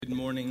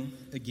morning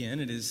again.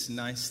 It is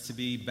nice to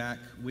be back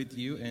with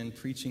you and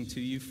preaching to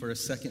you for a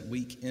second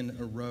week in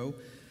a row.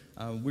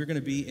 We're going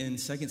to be in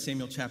 2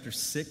 Samuel chapter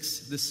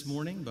 6 this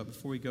morning, but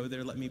before we go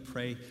there, let me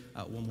pray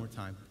one more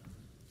time.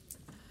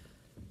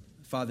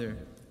 Father,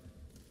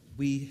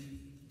 we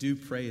do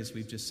pray as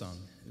we've just sung,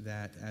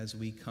 that as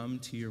we come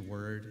to your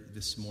word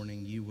this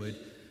morning, you would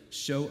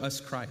show us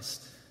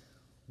Christ.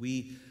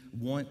 We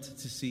want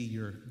to see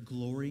your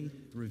glory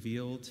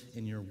revealed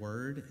in your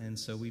word, and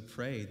so we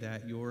pray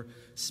that your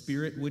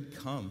Spirit would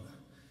come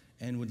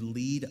and would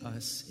lead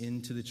us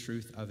into the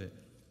truth of it.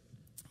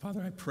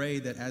 Father, I pray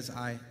that as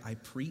I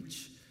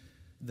preach,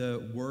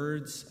 the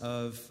words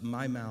of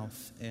my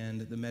mouth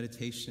and the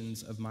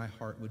meditations of my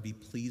heart would be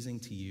pleasing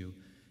to you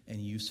and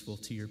useful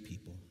to your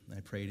people. I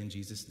pray it in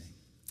Jesus' name.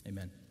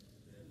 Amen.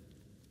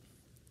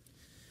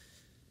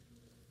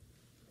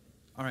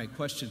 All right,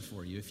 question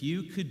for you. If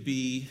you could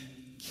be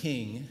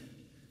king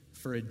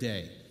for a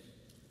day,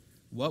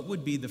 what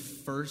would be the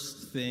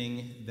first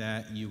thing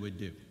that you would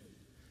do?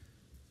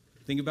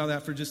 Think about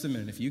that for just a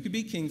minute. If you could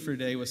be king for a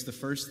day, what's the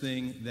first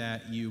thing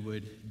that you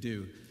would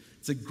do?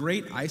 It's a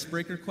great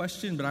icebreaker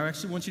question, but I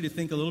actually want you to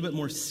think a little bit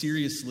more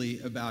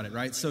seriously about it,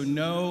 right? So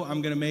no,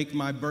 I'm going to make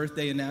my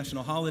birthday a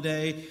national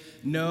holiday.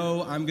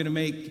 No, I'm going to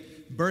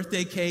make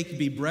birthday cake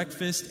be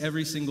breakfast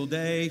every single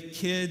day.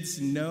 Kids,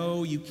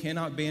 no, you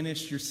cannot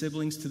banish your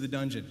siblings to the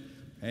dungeon,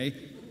 okay?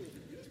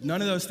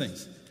 None of those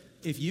things.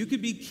 If you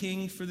could be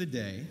king for the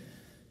day,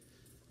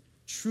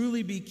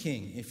 truly be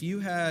king, if you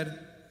had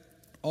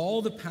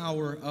all the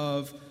power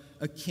of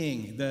a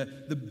king,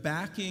 the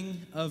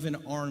backing of an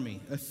army,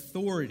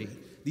 authority,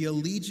 the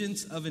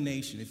allegiance of a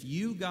nation, if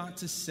you got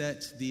to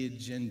set the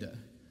agenda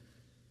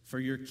for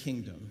your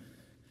kingdom,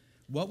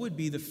 what would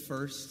be the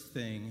first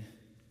thing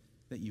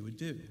that you would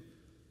do?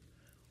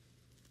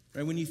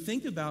 Right? When you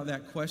think about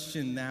that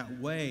question that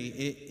way,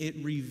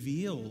 it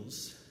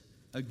reveals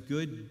a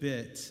good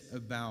bit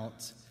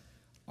about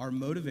our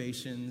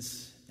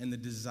motivations and the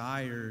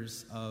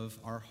desires of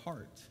our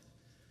heart.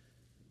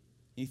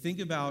 You think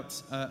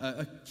about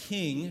a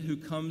king who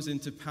comes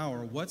into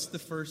power. What's the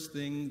first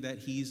thing that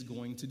he's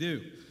going to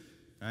do?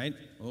 Right?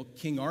 Well,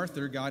 King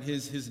Arthur got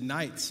his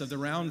knights of the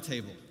round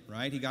table,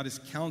 right? He got his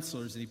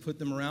counselors and he put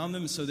them around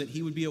them so that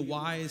he would be a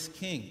wise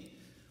king.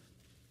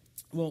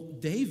 Well,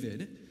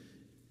 David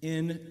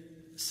in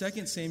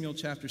 2 Samuel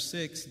chapter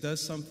 6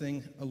 does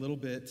something a little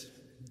bit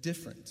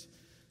different.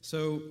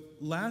 So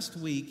last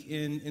week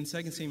in 2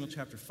 Samuel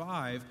chapter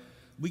 5,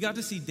 we got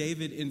to see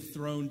David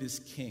enthroned as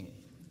king.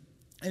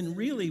 And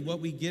really what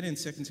we get in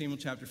 2 Samuel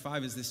chapter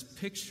 5 is this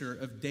picture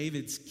of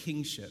David's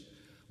kingship,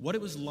 what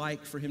it was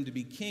like for him to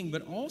be king,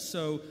 but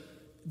also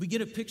we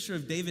get a picture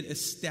of David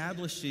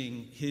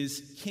establishing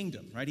his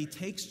kingdom, right? He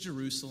takes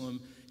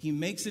Jerusalem, he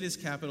makes it his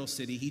capital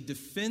city, he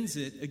defends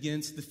it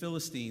against the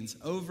Philistines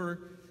over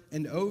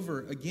and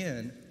over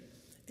again.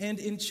 And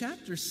in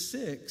chapter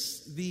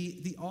 6,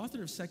 the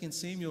author of 2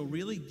 Samuel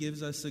really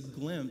gives us a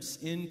glimpse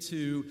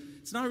into,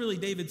 it's not really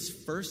David's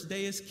first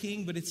day as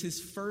king, but it's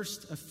his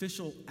first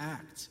official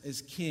act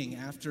as king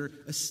after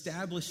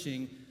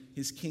establishing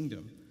his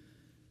kingdom.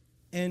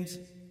 And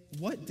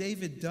what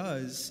David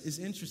does is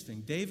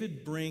interesting.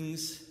 David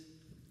brings,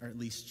 or at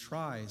least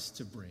tries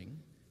to bring,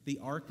 the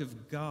Ark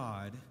of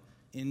God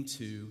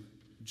into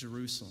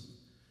Jerusalem.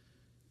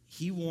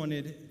 He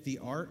wanted the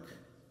Ark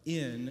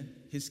in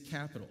his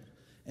capital.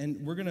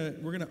 And we're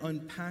gonna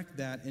unpack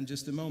that in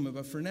just a moment.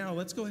 But for now,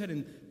 let's go ahead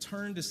and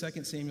turn to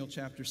 2 Samuel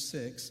chapter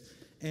 6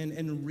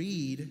 and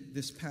read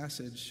this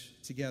passage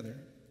together.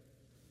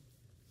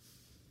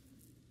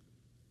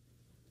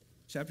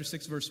 Chapter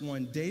 6, verse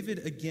 1.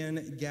 David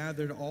again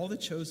gathered all the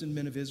chosen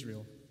men of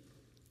Israel,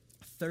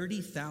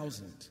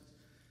 30,000.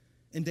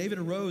 And David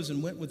arose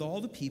and went with all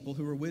the people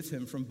who were with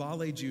him from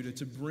Baale, Judah,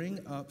 to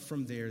bring up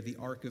from there the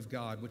Ark of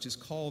God, which is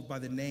called by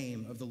the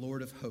name of the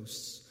Lord of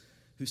hosts,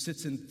 who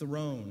sits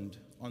enthroned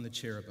on the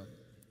cherubim.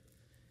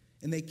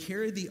 And they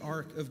carried the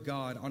ark of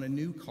God on a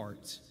new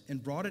cart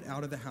and brought it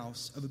out of the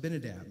house of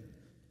Abinadab,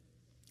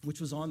 which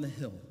was on the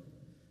hill.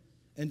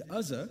 And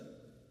Uzzah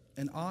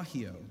and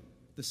Ahio,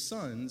 the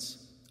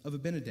sons of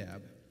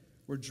Abinadab,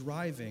 were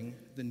driving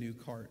the new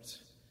cart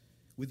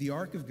with the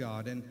ark of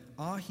God, and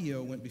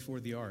Ahio went before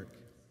the ark.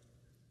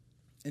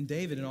 And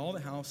David and all the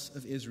house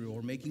of Israel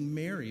were making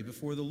merry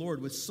before the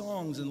Lord with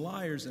songs and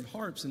lyres and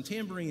harps and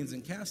tambourines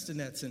and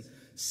castanets and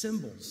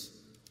cymbals.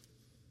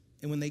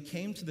 And when they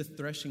came to the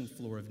threshing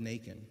floor of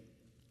Nacon,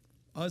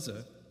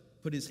 Uzzah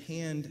put his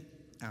hand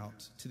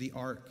out to the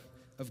ark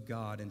of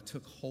God and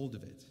took hold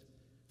of it,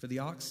 for the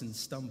oxen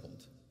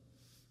stumbled.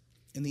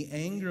 And the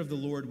anger of the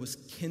Lord was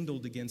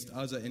kindled against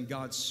Uzzah, and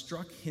God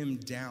struck him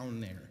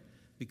down there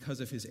because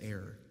of his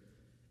error.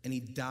 And he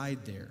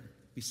died there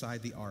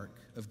beside the ark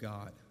of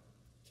God.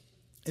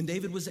 And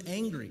David was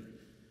angry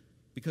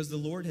because the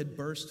Lord had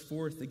burst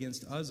forth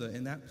against Uzzah,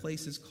 and that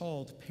place is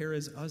called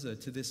Perez Uzzah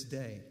to this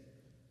day.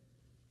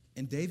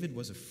 And David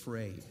was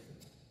afraid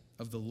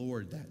of the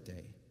Lord that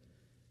day.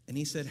 And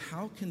he said,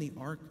 "How can the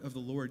ark of the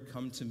Lord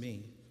come to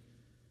me?"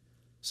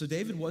 So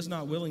David was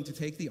not willing to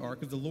take the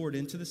ark of the Lord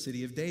into the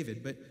city of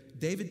David, but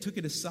David took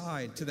it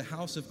aside to the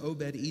house of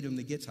Obed-Edom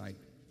the Gittite.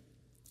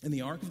 And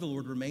the ark of the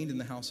Lord remained in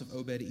the house of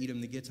Obed-Edom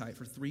the Gittite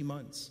for 3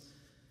 months.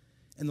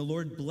 And the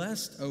Lord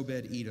blessed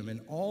Obed-Edom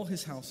and all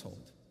his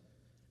household.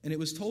 And it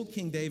was told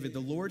King David, the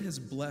Lord has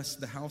blessed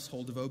the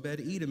household of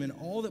Obed-Edom and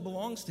all that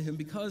belongs to him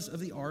because of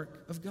the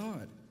ark of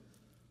God.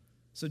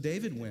 So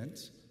David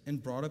went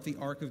and brought up the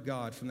ark of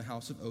God from the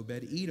house of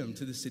Obed-Edom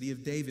to the city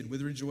of David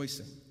with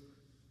rejoicing.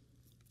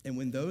 And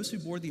when those who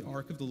bore the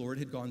ark of the Lord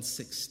had gone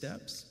 6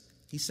 steps,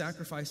 he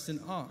sacrificed an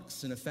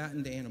ox and a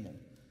fattened animal.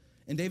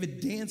 And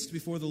David danced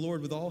before the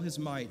Lord with all his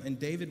might, and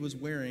David was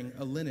wearing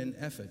a linen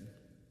ephod.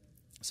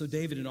 So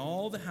David and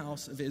all the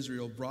house of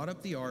Israel brought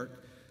up the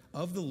ark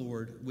of the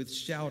Lord with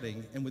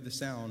shouting and with the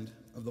sound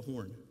of the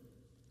horn.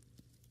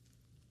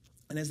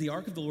 And as the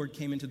ark of the Lord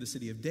came into the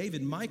city of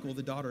David, Michal,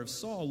 the daughter of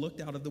Saul,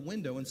 looked out of the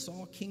window and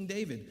saw King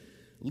David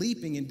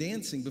leaping and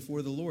dancing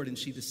before the Lord, and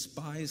she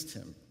despised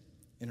him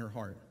in her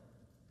heart.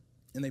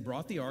 And they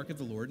brought the ark of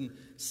the Lord and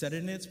set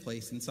it in its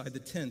place inside the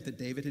tent that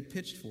David had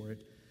pitched for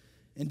it.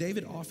 And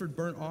David offered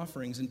burnt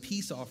offerings and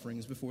peace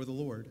offerings before the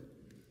Lord.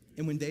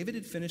 And when David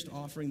had finished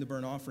offering the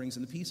burnt offerings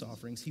and the peace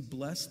offerings, he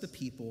blessed the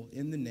people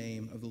in the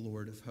name of the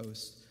Lord of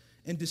hosts,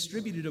 and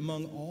distributed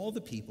among all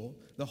the people,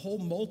 the whole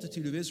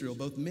multitude of Israel,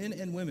 both men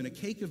and women, a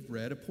cake of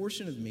bread, a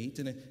portion of meat,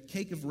 and a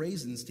cake of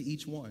raisins to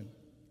each one.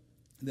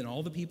 And then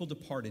all the people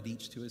departed,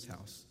 each to his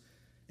house.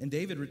 And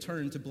David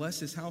returned to bless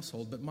his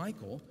household. But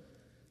Michal,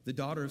 the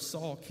daughter of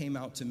Saul, came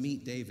out to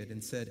meet David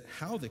and said,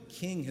 "How the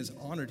king has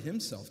honored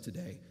himself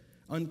today,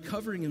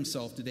 uncovering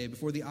himself today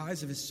before the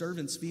eyes of his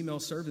servants, female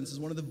servants, as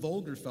one of the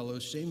vulgar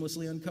fellows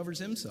shamelessly uncovers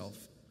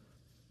himself."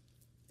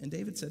 And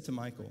David said to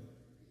Michal,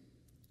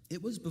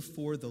 "It was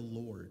before the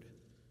Lord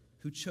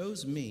who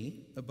chose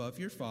me above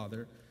your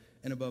father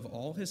and above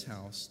all his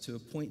house to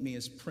appoint me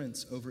as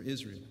prince over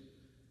Israel,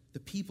 the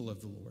people of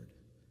the Lord.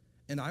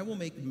 And I will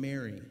make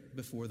merry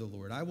before the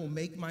Lord. I will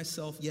make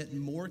myself yet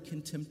more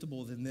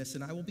contemptible than this,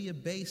 and I will be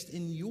abased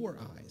in your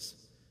eyes.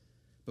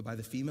 But by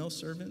the female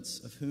servants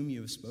of whom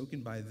you have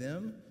spoken, by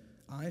them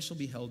I shall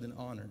be held in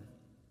honor."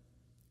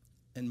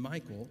 And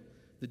Michal,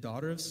 the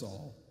daughter of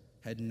Saul,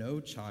 had no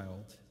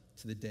child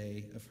to the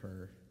day of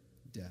her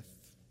death.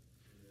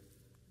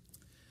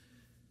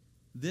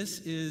 This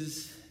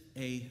is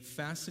a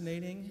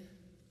fascinating,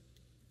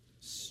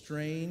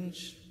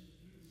 strange,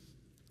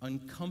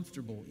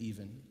 uncomfortable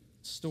even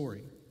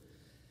story.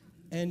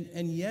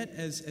 And yet,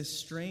 as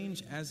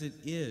strange as it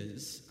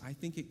is, I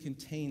think it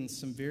contains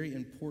some very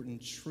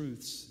important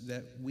truths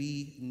that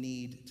we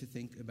need to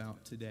think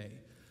about today.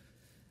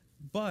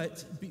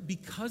 But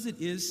because it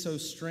is so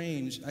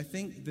strange, I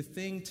think the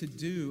thing to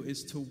do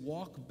is to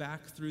walk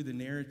back through the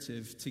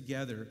narrative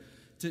together,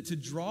 to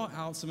draw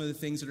out some of the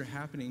things that are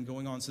happening and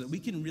going on so that we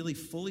can really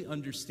fully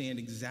understand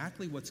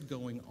exactly what's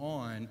going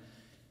on,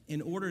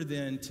 in order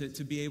then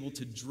to be able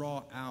to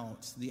draw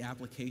out the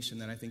application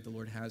that I think the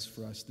Lord has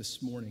for us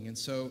this morning. And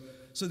so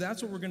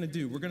that's what we're going to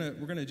do. We're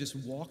going to just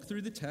walk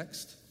through the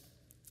text,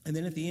 and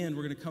then at the end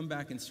we're going to come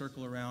back and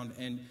circle around,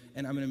 and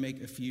I'm going to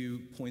make a few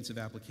points of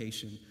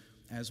application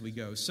as we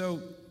go.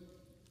 So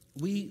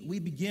we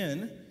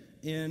begin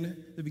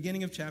in the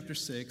beginning of chapter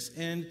 6,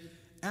 and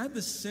at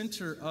the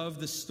center of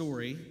the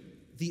story,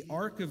 the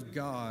ark of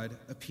God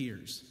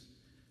appears.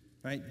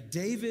 Right?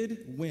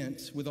 David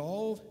went with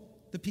all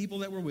the people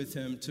that were with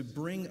him to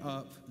bring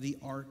up the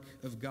ark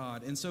of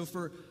God. And so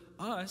for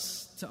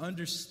us to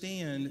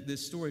understand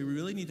this story, we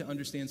really need to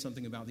understand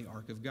something about the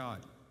ark of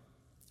God.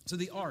 So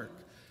the ark,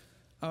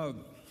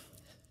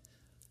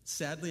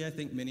 sadly, I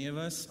think many of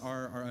us,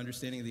 our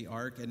understanding of the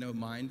ark, I know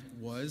mine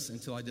was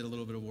until I did a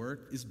little bit of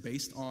work, is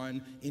based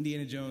on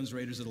Indiana Jones'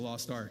 Raiders of the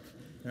Lost Ark,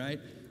 right?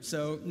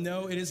 So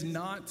no, it is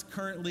not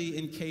currently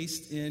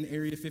encased in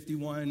Area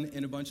 51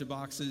 in a bunch of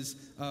boxes.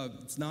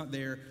 It's not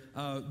there,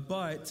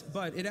 but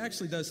it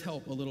actually does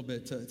help a little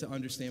bit to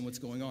understand what's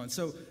going on.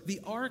 So the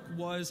ark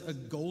was a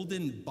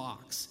golden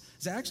box.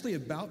 It's actually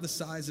about the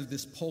size of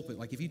this pulpit.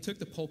 Like if you took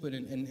the pulpit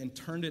and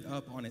turned it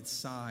up on its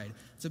side,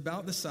 it's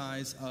about the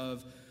size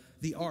of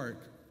the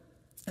ark.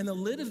 And the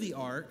lid of the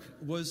ark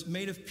was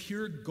made of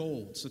pure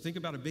gold. So think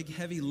about a big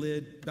heavy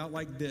lid about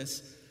like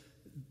this.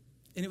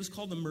 And it was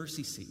called the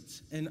mercy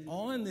seat. And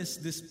on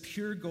this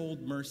pure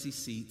gold mercy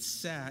seat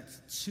sat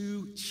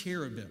 2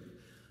 cherubim.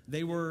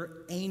 They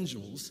were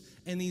angels,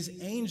 and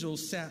these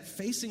angels sat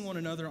facing one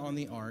another on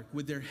the ark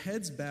with their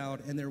heads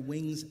bowed and their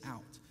wings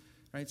out.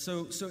 Right?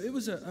 So it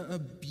was a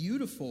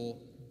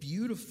beautiful,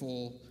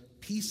 beautiful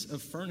piece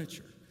of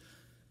furniture.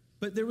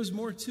 But there was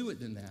more to it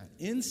than that.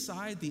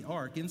 Inside the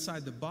ark,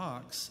 inside the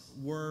box,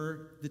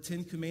 were the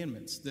 10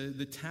 Commandments,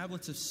 the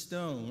tablets of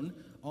stone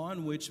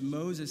on which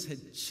Moses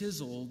had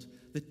chiseled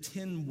the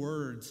 10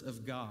 words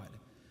of God.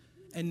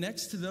 And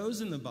next to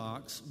those in the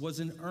box was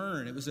an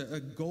urn. It was a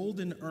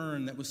golden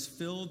urn that was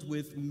filled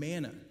with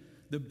manna,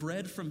 the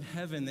bread from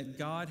heaven that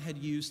God had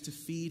used to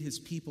feed his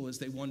people as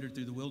they wandered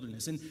through the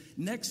wilderness. And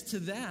next to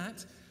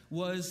that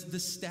was the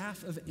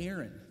staff of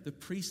Aaron, the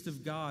priest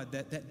of God,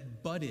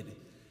 that budded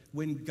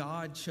when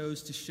God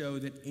chose to show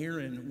that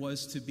Aaron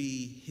was to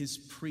be his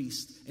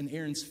priest and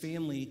Aaron's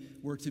family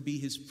were to be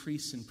his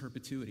priests in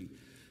perpetuity.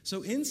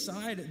 So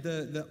inside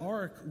the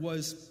ark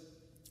was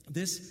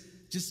this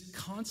just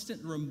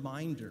constant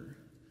reminder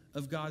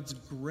of God's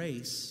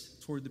grace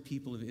toward the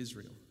people of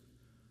Israel.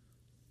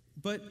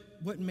 But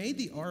what made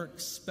the ark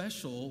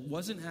special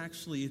wasn't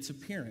actually its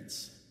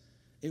appearance.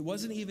 It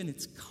wasn't even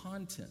its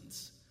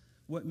contents.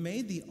 What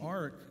made the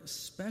ark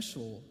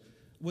special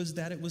was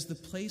that it was the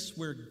place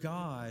where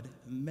God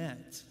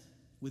met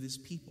with his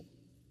people.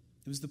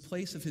 It was the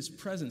place of his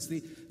presence.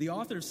 The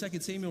author of 2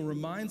 Samuel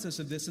reminds us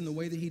of this in the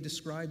way that he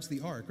describes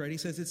the ark, right? He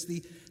says it's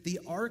the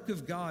ark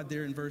of God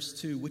there in verse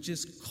 2, which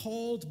is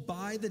called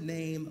by the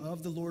name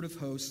of the Lord of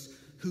hosts,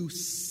 who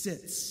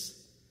sits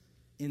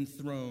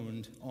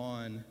enthroned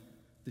on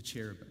the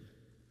cherubim.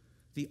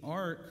 The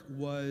ark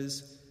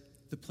was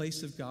the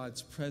place of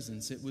God's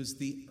presence. It was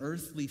the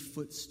earthly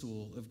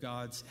footstool of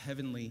God's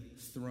heavenly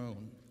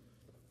throne.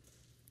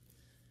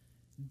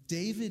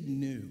 David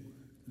knew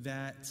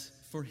that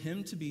for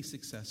him to be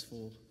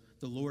successful,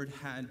 the Lord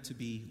had to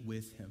be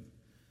with him.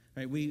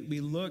 Right? We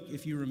look,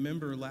 if you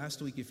remember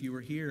last week, if you were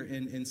here,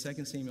 in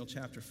 2 Samuel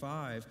chapter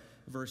 5,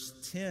 verse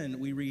 10,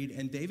 we read,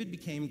 "And David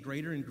became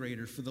greater and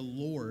greater, for the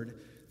Lord,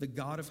 the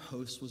God of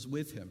hosts, was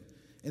with him."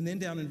 And then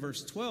down in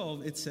verse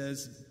 12, it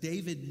says,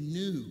 David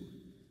knew,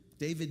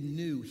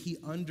 he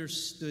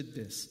understood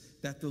this,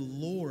 that the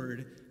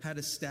Lord had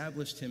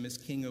established him as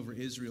king over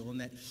Israel, and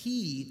that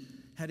he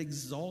had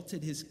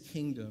exalted his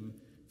kingdom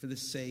for the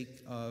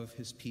sake of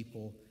his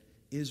people,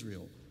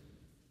 Israel.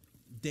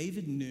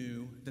 David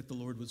knew that the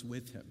Lord was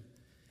with him.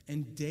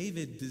 And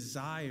David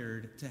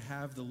desired to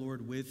have the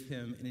Lord with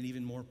him in an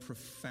even more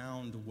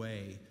profound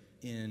way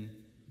in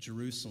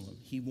Jerusalem.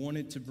 He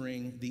wanted to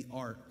bring the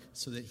ark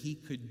so that he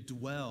could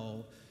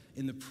dwell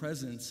in the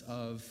presence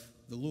of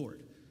the Lord.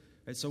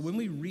 Right, so when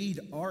we read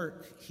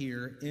ark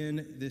here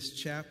in this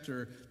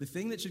chapter, the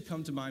thing that should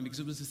come to mind, because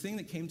it was the thing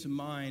that came to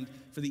mind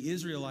for the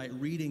Israelite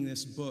reading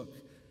this book,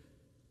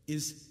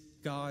 is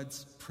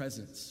God's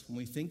presence. When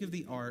we think of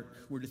the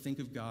ark, we're to think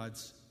of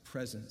God's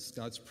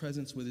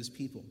presence with his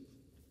people.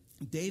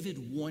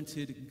 David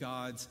wanted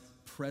God's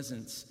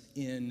presence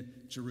in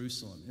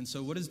Jerusalem. And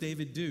so what does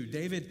David do?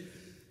 David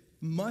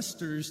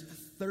musters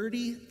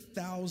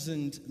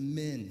 30,000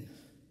 men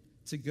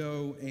to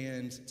go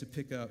and to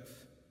pick up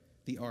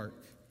the ark.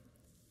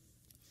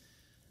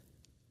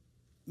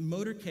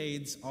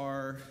 Motorcades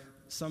are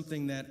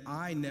something that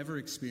I never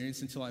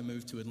experienced until I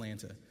moved to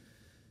Atlanta.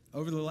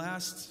 Over the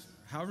last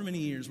however many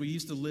years, we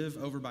used to live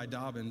over by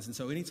Dobbins, and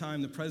so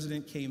anytime the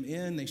president came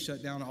in, they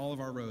shut down all of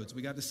our roads.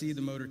 We got to see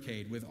the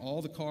motorcade with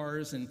all the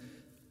cars and,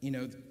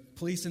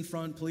 police in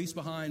front, police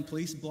behind,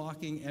 police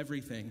blocking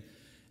everything.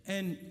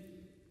 And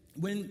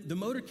when the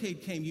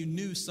motorcade came, you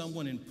knew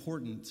someone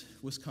important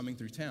was coming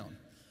through town.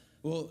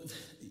 Well,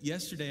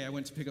 yesterday I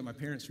went to pick up my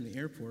parents from the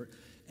airport,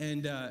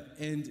 and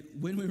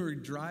when we were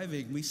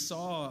driving, we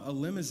saw a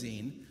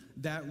limousine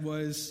that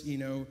was,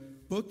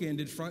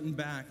 bookended front and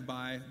back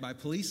by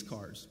police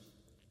cars.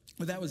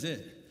 But that was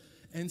it.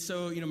 And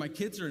so, my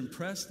kids are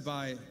impressed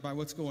by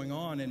what's going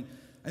on, and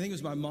I think it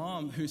was my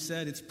mom who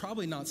said it's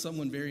probably not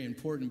someone very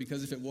important,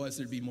 because if it was,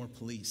 there'd be more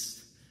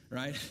police,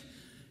 right?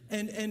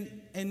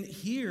 And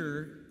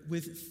here,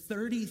 with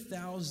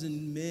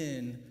 30,000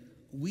 men,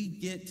 we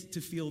get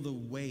to feel the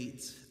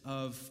weight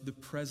of the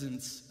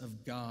presence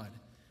of God,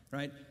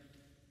 right?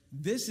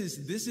 This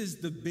is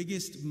the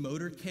biggest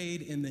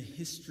motorcade in the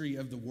history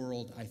of the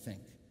world, I think.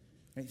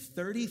 Right?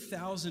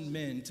 30,000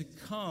 men to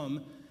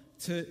come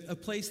to a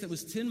place that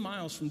was 10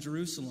 miles from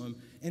Jerusalem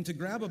and to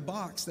grab a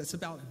box that's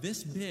about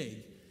this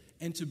big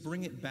and to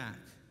bring it back.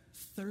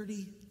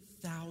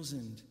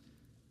 30,000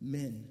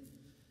 men.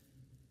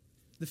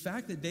 The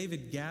fact that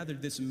David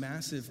gathered this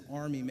massive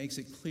army makes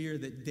it clear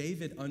that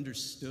David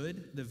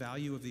understood the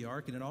value of the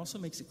ark, and it also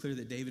makes it clear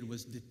that David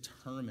was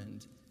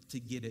determined to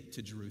get it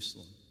to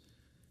Jerusalem.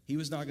 He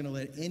was not going to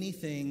let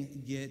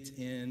anything get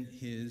in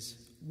his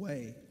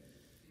way.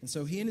 And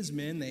so he and his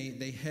men,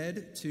 they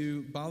head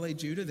to Baale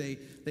Judah. They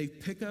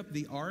pick up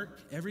the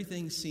ark.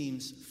 Everything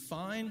seems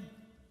fine,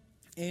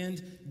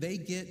 and they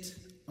get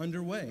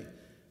underway.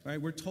 Right?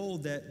 We're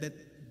told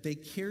that they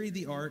carried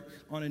the ark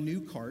on a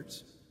new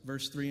cart,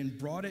 verse 3, and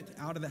brought it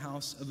out of the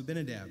house of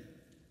Abinadab.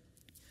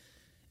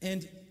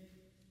 And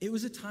it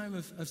was a time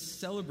of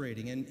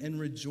celebrating and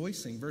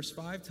rejoicing. Verse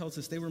 5 tells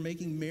us they were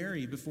making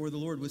merry before the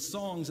Lord with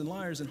songs and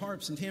lyres and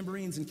harps and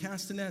tambourines and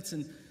castanets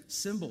and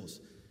cymbals.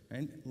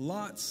 And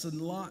lots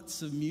and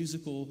lots of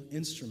musical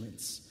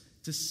instruments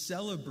to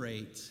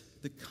celebrate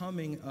the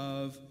coming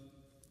of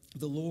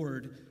the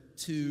Lord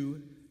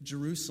to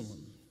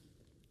Jerusalem.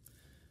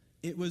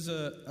 It was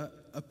a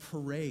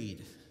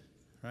parade,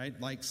 right?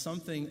 Like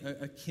something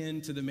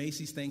akin to the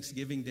Macy's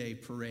Thanksgiving Day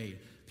parade.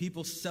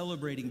 People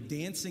celebrating,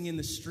 dancing in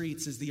the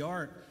streets as the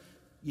ark,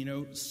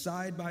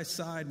 side by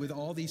side with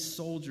all these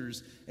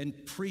soldiers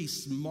and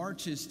priests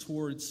marches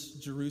towards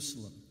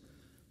Jerusalem.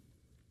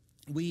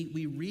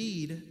 We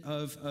read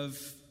of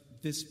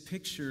this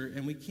picture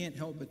and we can't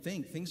help but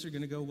think things are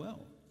going to go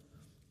well.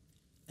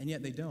 And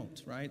yet they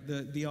don't, right?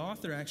 The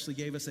author actually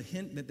gave us a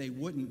hint that they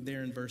wouldn't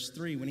there in verse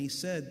 3 when he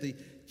said they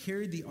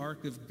carried the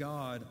ark of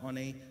God on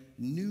a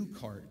new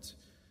cart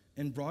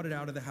and brought it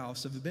out of the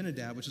house of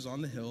Abinadab, which is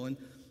on the hill. And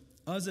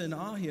Uzzah and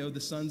Ahio,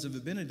 the sons of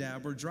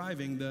Abinadab, were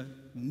driving the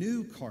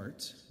new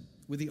cart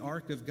with the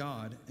ark of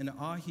God, and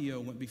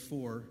Ahio went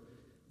before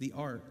the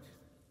ark.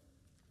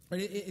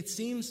 Right? It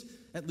seems,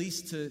 at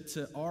least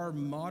to our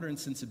modern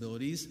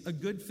sensibilities, a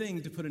good thing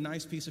to put a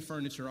nice piece of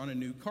furniture on a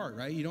new cart,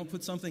 right? You don't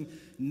put something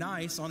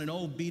nice on an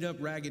old beat-up,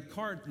 ragged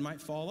cart, it might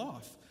fall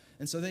off.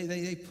 And so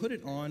they put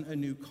it on a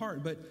new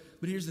cart. But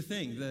here's the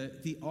thing,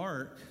 the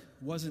ark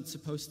wasn't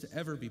supposed to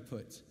ever be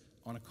put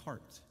on a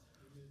cart.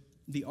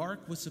 The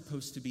ark was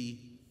supposed to be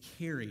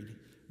carried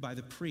by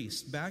the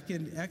priest. Back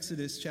in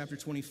Exodus chapter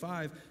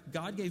 25,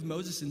 God gave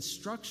Moses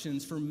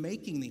instructions for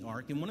making the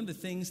ark, and one of the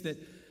things that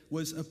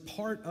was a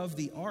part of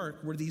the ark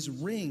were these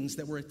rings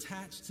that were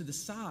attached to the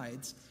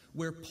sides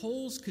where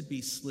poles could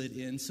be slid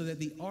in so that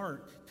the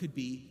ark could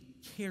be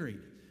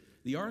carried.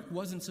 The ark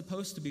wasn't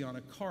supposed to be on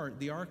a cart.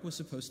 The ark was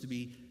supposed to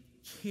be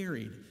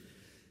carried.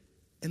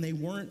 And they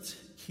weren't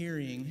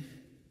carrying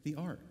the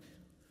ark.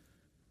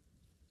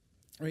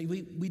 Right?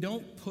 We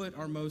don't put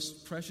our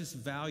most precious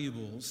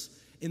valuables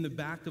in the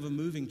back of a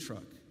moving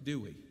truck, do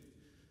we?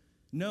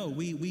 No,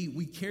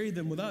 we carry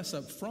them with us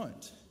up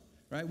front.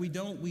 Right? We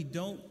don't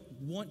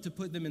want to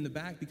put them in the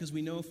back because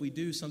we know if we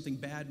do, something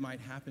bad might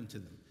happen to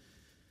them.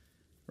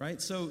 Right?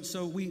 So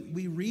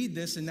we read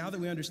this, and now that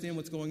we understand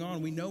what's going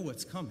on, we know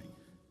what's coming.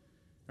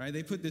 Right?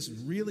 They put this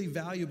really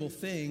valuable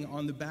thing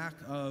on the back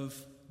of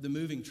the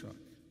moving truck.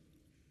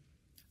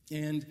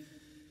 And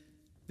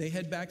they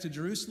head back to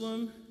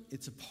Jerusalem.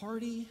 It's a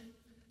party,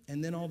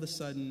 and then all of a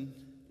sudden,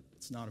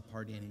 it's not a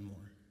party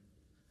anymore.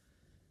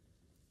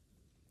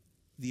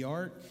 The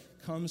ark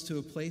comes to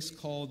a place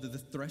called the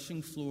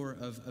threshing floor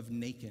of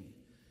Nacon.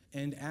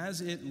 And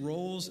as it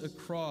rolls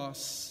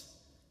across,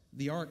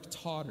 the ark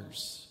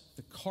totters,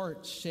 the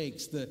cart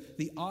shakes,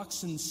 the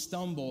oxen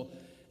stumble,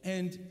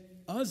 and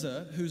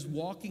Uzzah, who's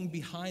walking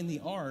behind the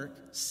ark,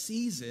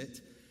 sees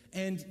it,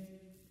 and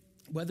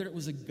whether it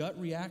was a gut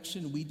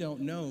reaction, we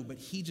don't know, but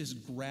he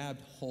just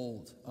grabbed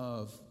hold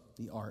of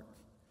the ark.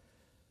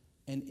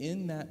 And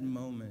in that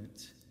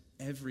moment,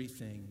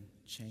 everything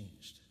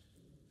changed.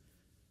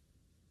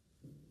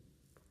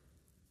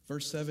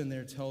 Verse 7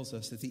 there tells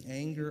us that the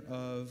anger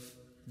of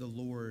the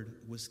Lord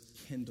was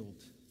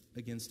kindled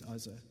against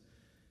Uzzah.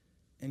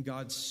 And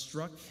God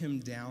struck him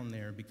down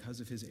there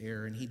because of his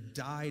error, and he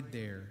died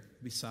there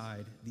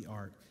beside the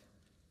ark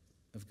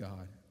of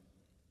God.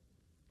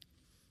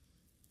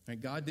 Right,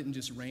 God didn't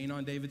just rain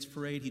on David's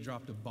parade, he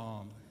dropped a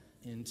bomb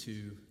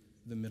into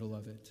the middle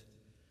of it.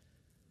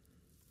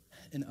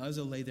 And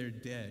Uzzah lay there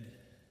dead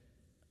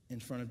in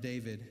front of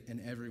David and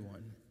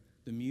everyone.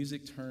 The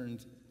music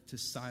turned to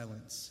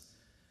silence.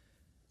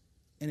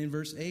 And in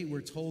verse 8, we're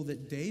told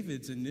that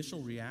David's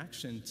initial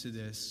reaction to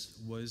this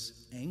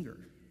was anger.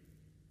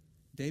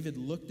 David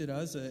looked at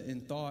Uzzah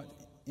and thought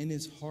in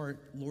his heart,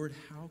 Lord,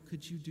 how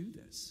could you do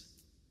this?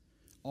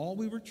 All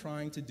we were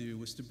trying to do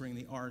was to bring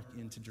the ark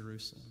into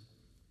Jerusalem.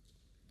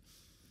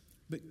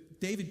 But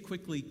David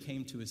quickly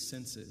came to his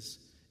senses,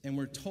 and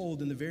we're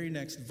told in the very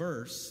next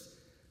verse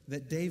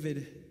that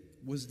David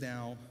was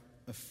now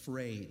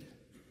afraid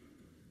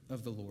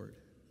of the Lord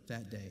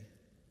that day.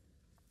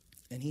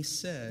 And he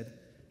said,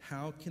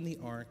 how can the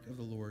ark of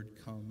the Lord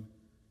come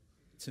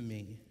to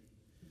me?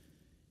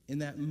 In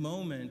that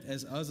moment,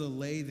 as Uzzah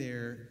lay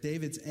there,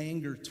 David's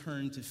anger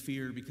turned to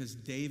fear because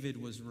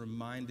David was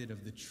reminded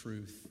of the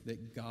truth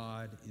that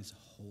God is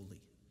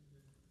holy.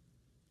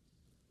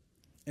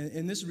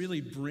 And this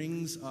really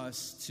brings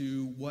us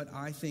to what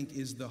I think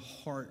is the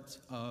heart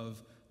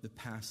of the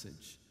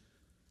passage.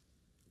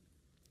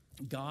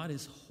 God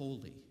is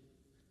holy.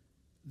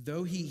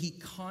 Though he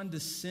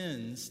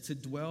condescends to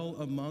dwell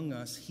among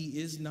us, he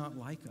is not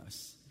like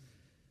us.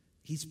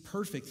 He's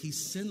perfect,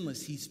 he's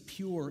sinless, he's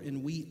pure,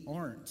 and we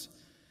aren't.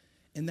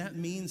 And that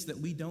means that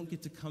we don't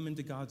get to come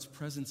into God's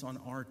presence on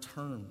our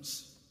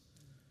terms.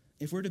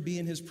 If we're to be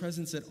in his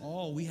presence at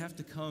all, we have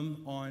to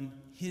come on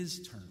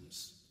his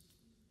terms.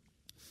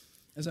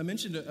 As I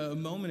mentioned a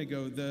moment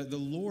ago, the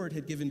Lord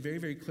had given very,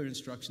 very clear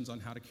instructions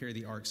on how to carry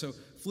the ark. So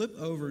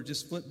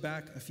just flip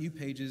back a few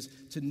pages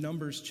to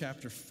Numbers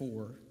chapter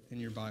 4 in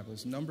your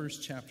Bibles. Numbers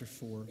chapter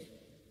 4.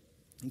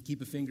 And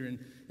keep a finger in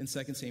 2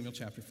 Samuel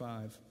chapter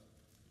 5.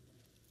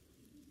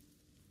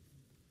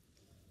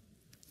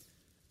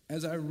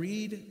 As I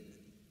read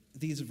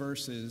these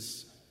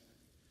verses,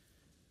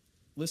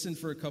 listen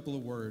for a couple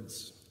of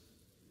words.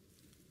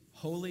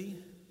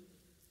 Holy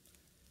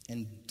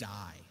and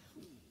die.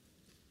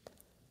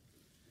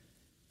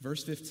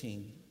 Verse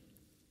 15,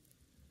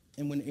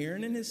 and when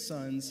Aaron and his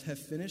sons have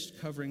finished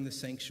covering the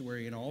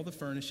sanctuary and all the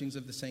furnishings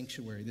of the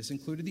sanctuary, this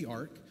included the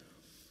ark,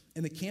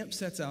 and the camp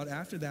sets out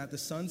after that, the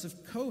sons of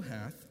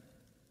Kohath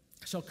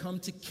shall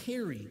come to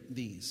carry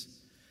these,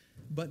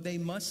 but they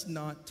must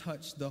not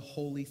touch the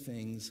holy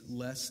things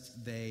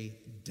lest they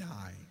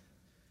die.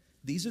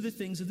 These are the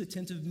things of the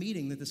tent of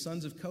meeting that the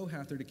sons of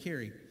Kohath are to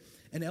carry.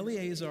 And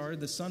Eleazar,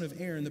 the son of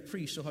Aaron, the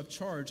priest, shall have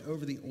charge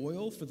over the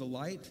oil for the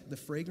light, the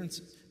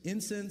fragrance,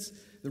 incense,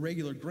 the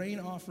regular grain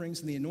offerings,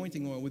 and the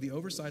anointing oil, with the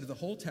oversight of the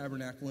whole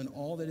tabernacle and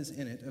all that is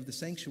in it, of the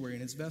sanctuary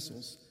and its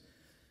vessels.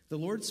 The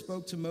Lord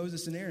spoke to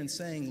Moses and Aaron,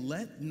 saying,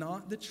 Let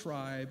not the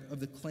tribe of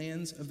the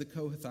clans of the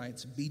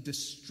Kohathites be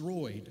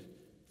destroyed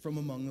from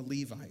among the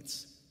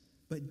Levites,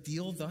 but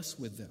deal thus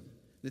with them,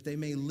 that they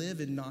may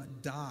live and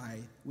not die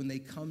when they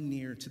come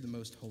near to the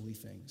most holy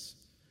things.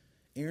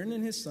 Aaron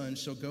and his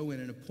sons shall go in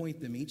and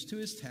appoint them each to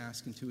his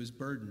task and to his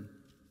burden,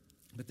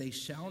 but they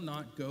shall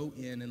not go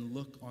in and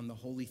look on the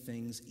holy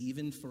things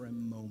even for a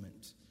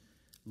moment,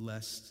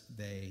 lest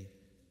they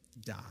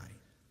die.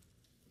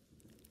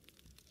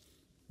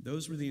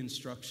 Those were the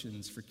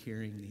instructions for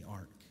carrying the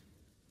ark.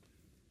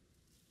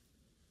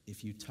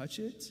 If you touch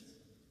it,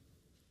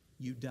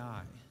 you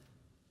die.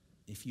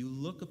 If you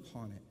look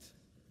upon it,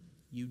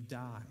 you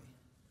die.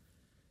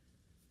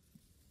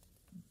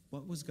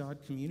 What was God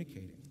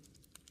communicating?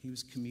 He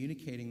was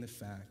communicating the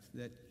fact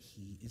that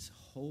he is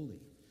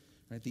holy.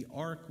 Right? The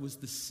ark was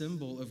the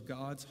symbol of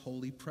God's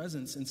holy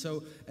presence. And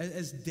so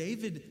as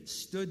David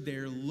stood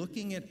there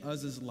looking at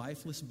Uzzah's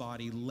lifeless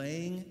body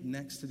laying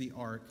next to the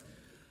ark,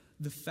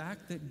 the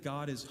fact that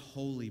God is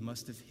holy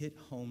must have hit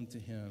home to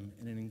him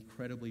in an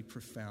incredibly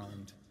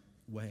profound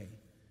way.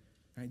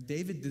 Right?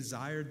 David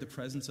desired the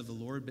presence of the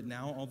Lord, but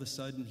now all of a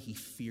sudden he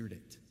feared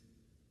it.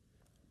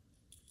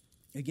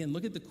 Again,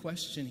 look at the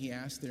question he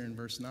asked there in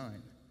verse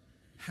 9.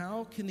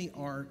 How can the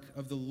ark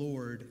of the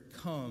Lord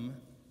come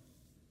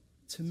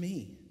to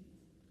me?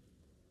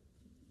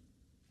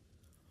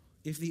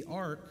 If the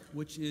ark,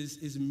 which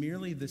is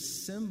merely the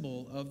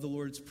symbol of the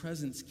Lord's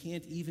presence,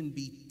 can't even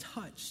be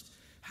touched,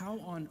 how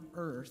on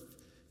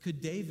earth could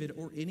David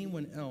or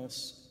anyone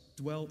else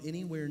dwell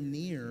anywhere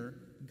near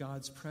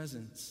God's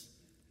presence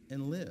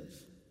and live?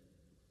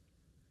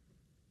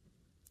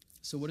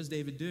 So what does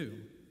David do?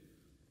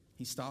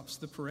 He stops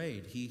the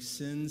parade. He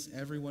sends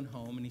everyone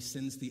home, and he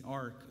sends the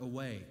ark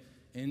away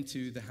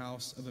into the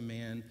house of a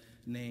man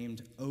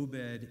named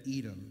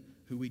Obed-Edom,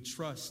 who we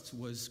trust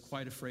was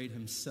quite afraid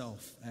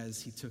himself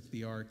as he took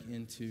the ark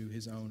into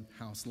his own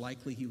house.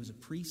 Likely he was a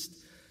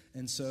priest,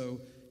 and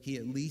so he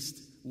at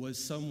least was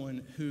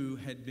someone who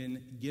had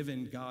been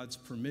given God's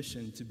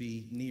permission to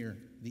be near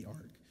the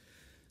ark.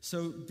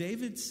 So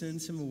David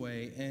sends him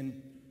away, and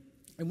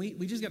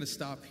we just got to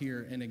stop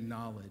here and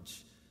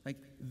acknowledge, like,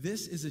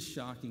 this is a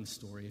shocking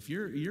story. If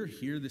you're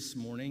here this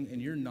morning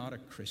and you're not a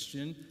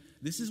Christian,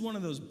 this is one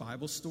of those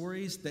Bible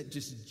stories that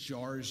just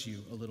jars you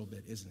a little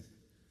bit, isn't it?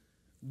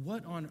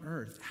 What on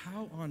earth,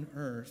 how on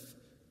earth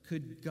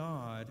could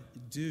God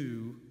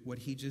do what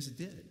he just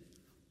did?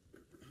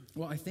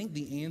 Well, I think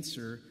the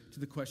answer to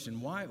the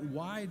question,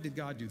 why did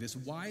God do this?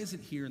 Why is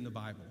it here in the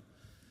Bible?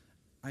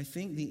 I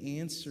think the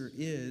answer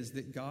is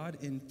that God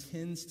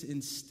intends to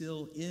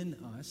instill in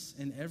us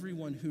and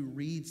everyone who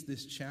reads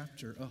this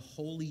chapter a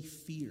holy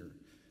fear,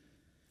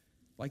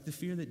 like the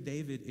fear that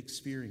David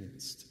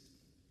experienced.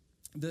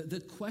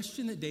 The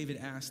question that David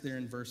asked there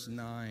in verse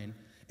 9,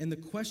 and the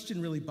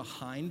question really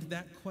behind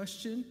that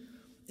question,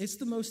 it's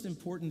the most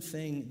important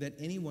thing that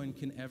anyone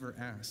can ever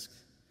ask.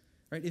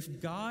 Right?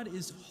 If God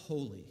is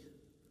holy,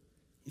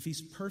 if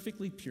he's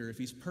perfectly pure, if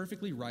he's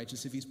perfectly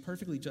righteous, if he's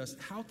perfectly just,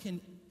 how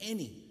can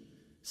any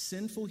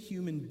sinful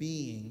human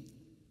being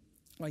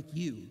like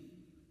you,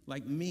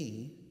 like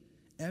me,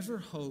 ever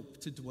hope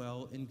to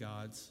dwell in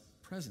God's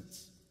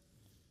presence?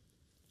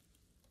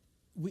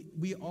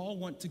 We all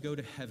want to go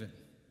to heaven,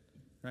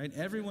 right?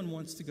 Everyone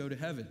wants to go to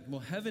heaven.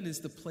 Well, heaven is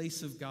the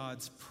place of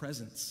God's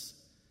presence,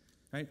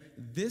 right?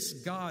 This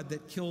God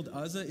that killed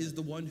Uzzah is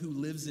the one who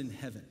lives in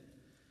heaven.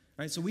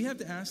 Right, so we have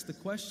to ask the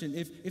question,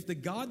 if the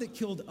God that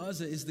killed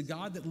Uzzah is the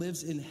God that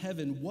lives in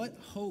heaven, what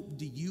hope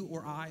do you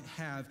or I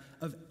have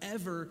of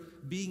ever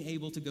being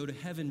able to go to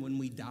heaven when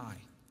we die?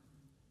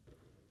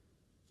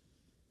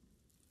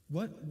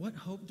 What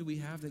hope do we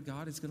have that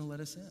God is going to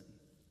let us in?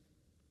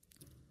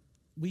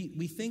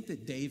 We think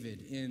that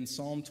David in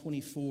Psalm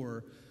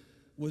 24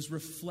 was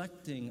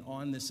reflecting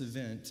on this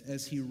event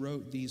as he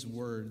wrote these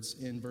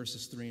words in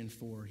verses 3 and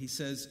 4. He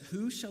says,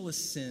 "Who shall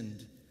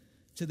ascend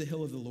to the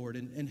hill of the Lord,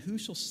 and who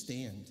shall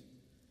stand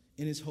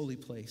in his holy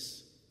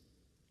place?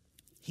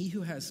 He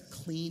who has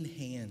clean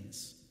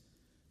hands."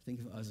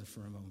 Think of Uzzah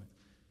for a moment,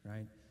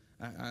 right?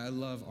 I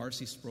love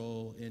R.C.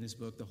 Sproul in his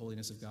book, The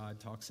Holiness of God,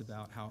 talks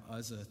about how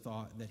Uzzah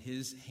thought that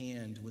his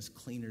hand was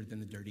cleaner than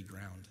the dirty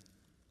ground.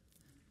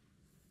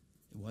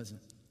 It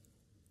wasn't.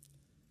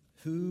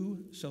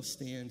 Who shall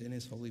stand in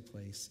his holy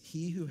place?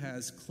 He who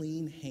has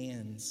clean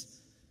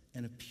hands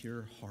and a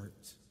pure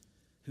heart,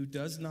 who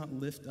does not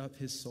lift up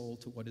his soul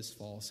to what is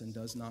false and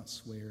does not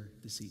swear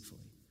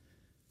deceitfully.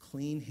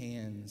 Clean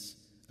hands,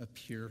 a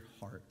pure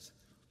heart.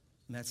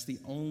 And that's the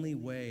only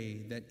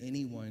way that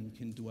anyone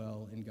can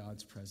dwell in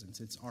God's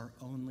presence. It's our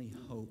only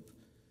hope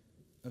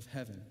of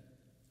heaven.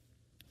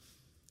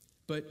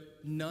 But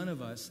none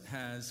of us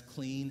has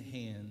clean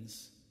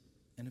hands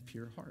and a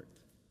pure heart.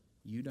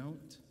 You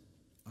don't.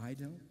 I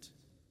don't.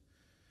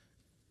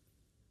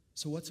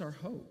 So what's our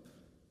hope?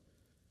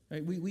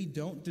 Right? We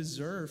don't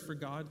deserve for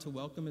God to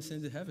welcome us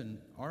into heaven.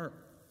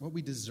 What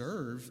we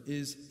deserve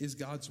is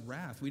God's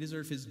wrath. We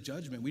deserve his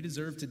judgment. We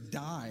deserve to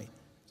die,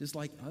 just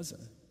like Uzzah.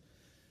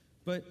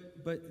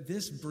 But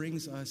this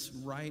brings us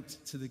right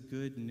to the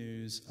good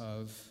news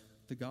of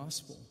the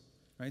gospel.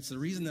 Right? It's the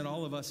reason that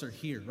all of us are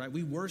here, right?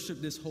 We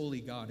worship this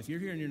holy God. If you're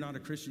here and you're not a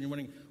Christian, you're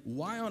wondering,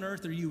 why on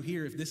earth are you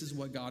here if this is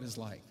what God is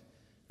like?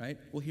 Right?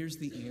 Well, here's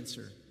the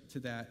answer to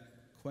that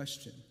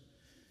question.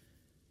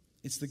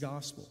 It's the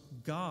gospel.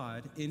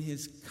 God, in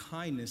his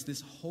kindness,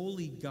 this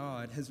holy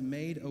God, has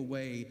made a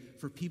way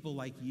for people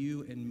like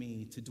you and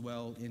me to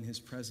dwell in his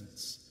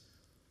presence.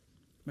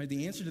 Right?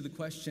 The answer to the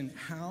question,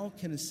 how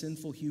can a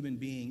sinful human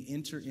being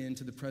enter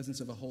into the presence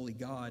of a holy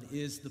God,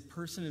 is the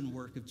person and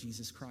work of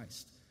Jesus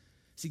Christ.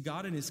 See,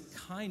 God in his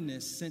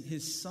kindness sent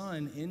his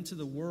son into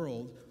the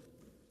world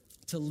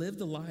to live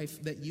the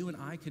life that you and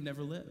I could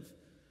never live.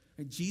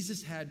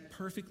 Jesus had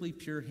perfectly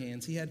pure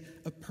hands. He had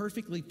a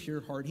perfectly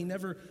pure heart. He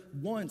never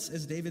once,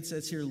 as David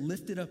says here,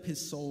 lifted up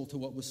his soul to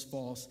what was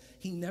false.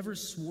 He never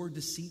swore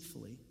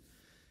deceitfully.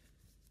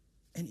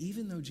 And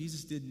even though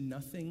Jesus did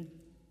nothing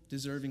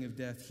deserving of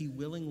death, he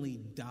willingly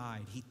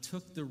died. He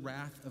took the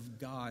wrath of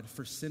God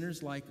for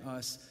sinners like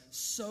us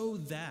so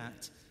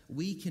that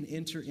we can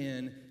enter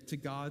into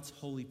God's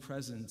holy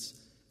presence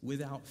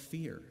without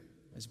fear,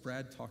 as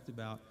Brad talked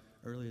about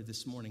earlier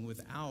this morning,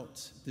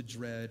 without the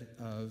dread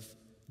of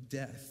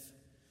death.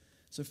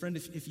 So friend,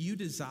 if you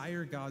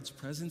desire God's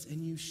presence,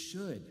 and you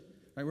should,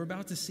 right? We're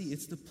about to see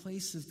it's the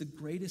place of the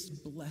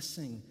greatest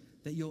blessing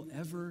that you'll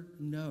ever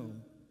know.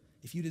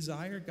 If you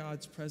desire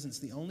God's presence,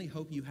 the only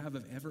hope you have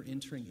of ever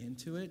entering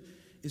into it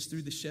is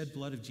through the shed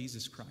blood of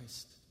Jesus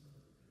Christ.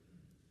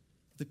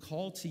 The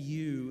call to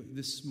you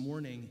this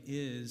morning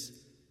is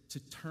to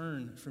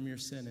turn from your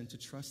sin and to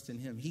trust in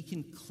him. He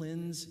can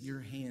cleanse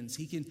your hands.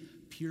 He can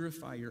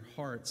purify your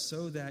heart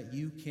so that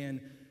you can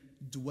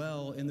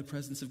dwell in the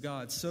presence of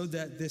God, so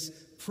that this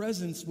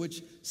presence,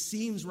 which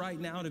seems right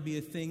now to be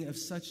a thing of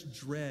such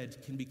dread,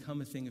 can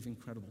become a thing of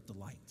incredible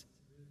delight.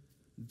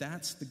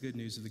 That's the good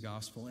news of the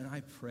gospel, and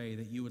I pray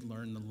that you would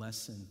learn the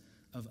lesson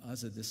of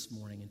Uzzah this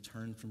morning and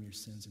turn from your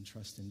sins and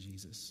trust in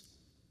Jesus.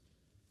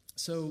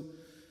 So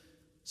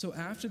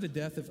after the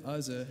death of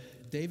Uzzah,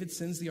 David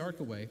sends the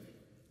ark away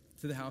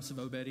to the house of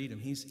Obed-Edom.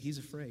 He's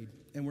afraid,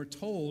 and we're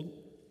told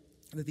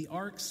that the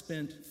ark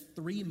spent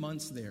 3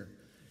 months there.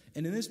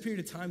 And in this period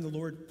of time, the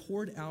Lord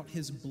poured out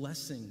his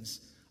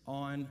blessings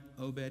on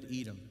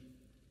Obed-Edom.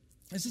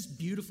 It's this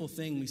beautiful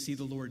thing we see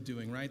the Lord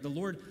doing, right? The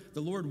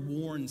Lord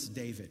warns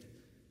David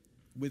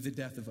with the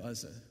death of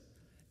Uzzah.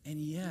 And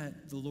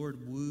yet, the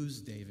Lord woos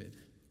David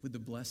with the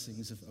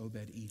blessings of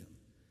Obed-Edom,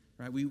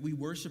 right? We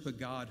worship a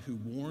God who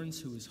warns,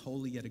 who is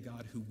holy, yet a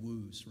God who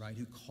woos, right?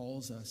 Who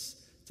calls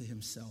us to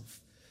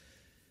himself.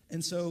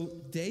 And so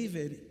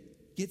David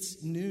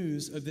gets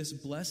news of this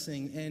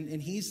blessing,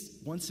 and he's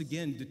once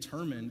again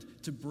determined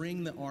to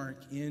bring the ark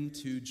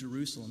into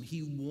Jerusalem.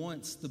 He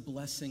wants the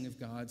blessing of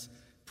God's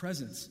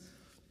presence.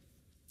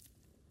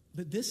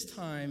 But this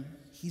time,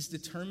 he's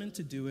determined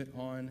to do it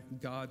on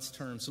God's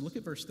terms. So look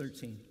at verse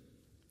 13.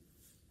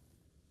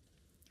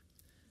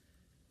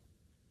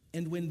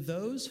 And when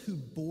those who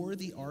bore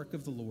the ark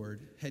of the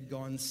Lord had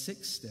gone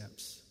 6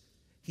 steps,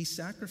 he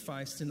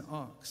sacrificed an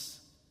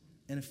ox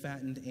and a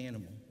fattened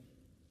animal.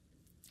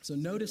 So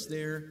notice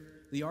there,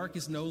 the ark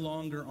is no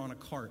longer on a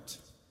cart.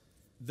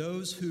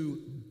 Those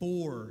who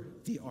bore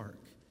the ark,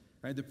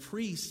 right? The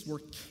priests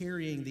were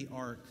carrying the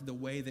ark the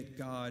way that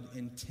God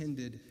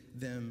intended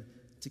them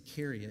to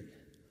carry it.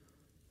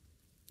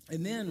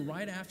 And then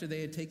right after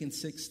they had taken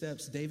 6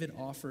 steps, David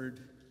offered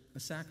a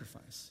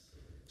sacrifice.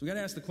 So we got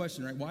to ask the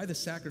question, right? Why the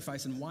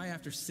sacrifice, and why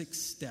after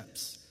 6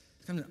 steps?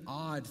 It's kind of an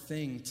odd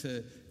thing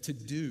to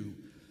do.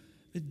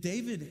 But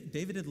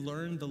David had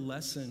learned the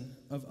lesson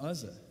of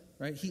Uzzah,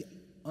 right? He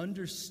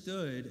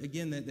understood,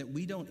 again, that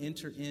we don't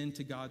enter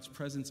into God's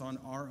presence on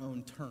our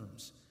own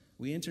terms.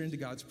 We enter into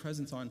God's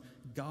presence on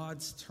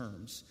God's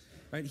terms,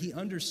 right? He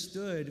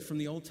understood from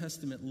the Old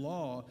Testament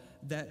law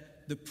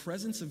that the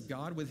presence of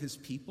God with his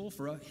people,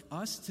 for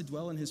us to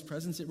dwell in his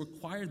presence, it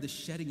required the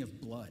shedding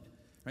of blood,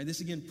 right?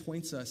 This again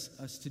points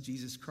us to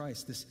Jesus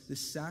Christ,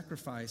 this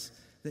sacrifice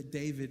that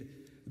David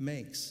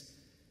makes.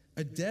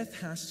 A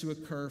death has to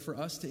occur for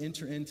us to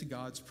enter into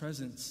God's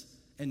presence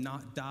and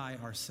not die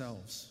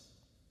ourselves.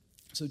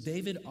 So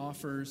David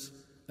offers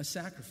a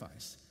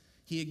sacrifice.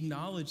 He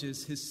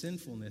acknowledges his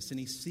sinfulness, and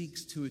he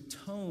seeks to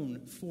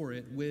atone for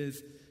it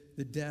with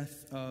the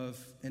death of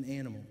an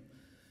animal.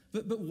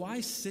 But why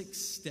 6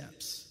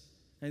 steps?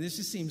 And this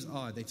just seems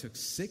odd. They took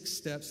 6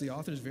 steps. The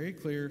author is very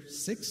clear,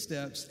 6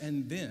 steps,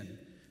 and then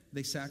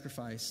they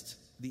sacrificed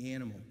the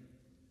animal.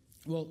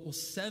 Well,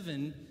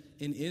 7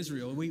 in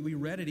Israel, we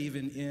read it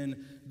even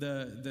in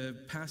the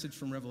passage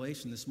from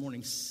Revelation this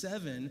morning.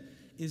 7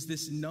 is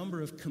this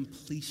number of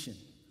completion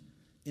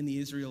in the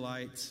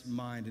Israelites'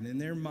 mind. And in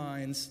their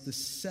minds, the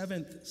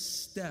 7th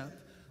step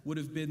would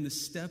have been the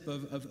step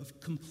of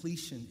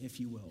completion, if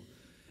you will.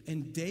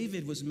 And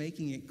David was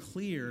making it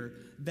clear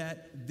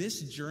that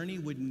this journey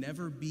would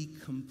never be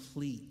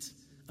complete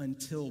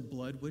until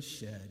blood was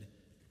shed,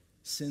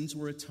 sins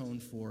were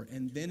atoned for,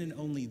 and then and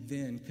only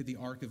then could the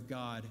ark of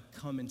God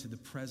come into the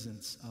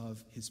presence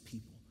of his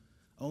people.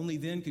 Only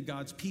then could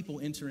God's people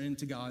enter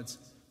into God's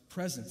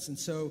presence. And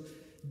so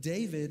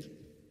David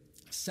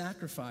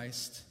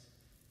sacrificed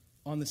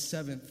on the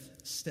seventh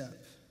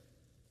step.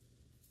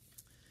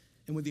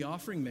 And with the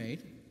offering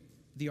made,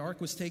 the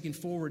ark was taken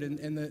forward,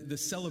 and the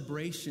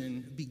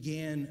celebration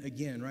began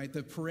again, right?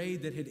 The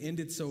parade that had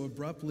ended so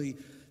abruptly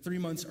 3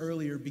 months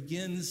earlier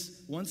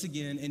begins once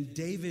again, and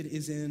David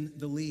is in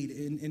the lead.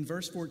 In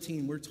verse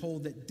 14, we're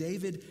told that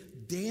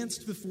David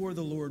danced before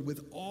the Lord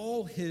with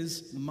all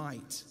his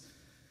might,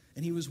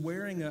 and he was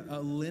wearing a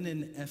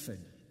linen ephod.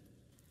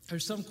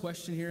 There's some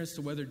question here as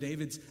to whether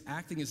David's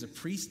acting as a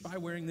priest by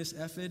wearing this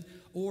ephod,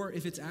 or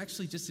if it's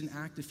actually just an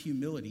act of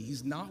humility.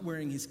 He's not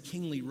wearing his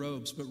kingly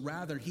robes, but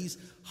rather he's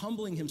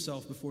humbling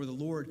himself before the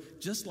Lord,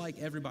 just like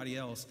everybody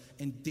else,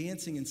 and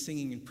dancing and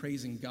singing and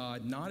praising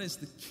God, not as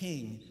the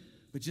king,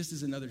 but just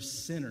as another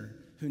sinner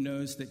who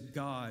knows that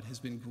God has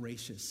been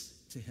gracious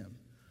to him.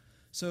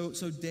 So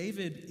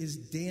David is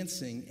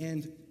dancing,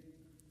 and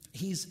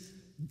he's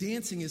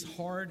dancing as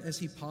hard as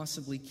he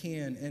possibly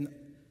can, and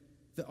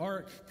the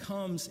ark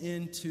comes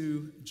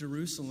into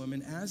Jerusalem,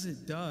 and as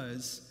it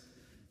does,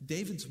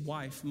 David's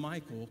wife,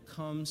 Michal,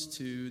 comes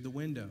to the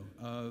window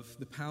of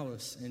the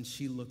palace, and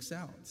she looks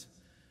out.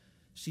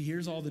 She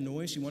hears all the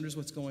noise. She wonders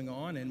what's going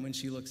on, and when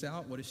she looks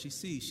out, what does she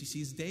see? She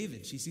sees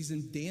David. She sees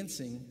him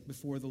dancing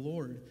before the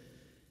Lord.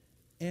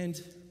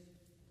 And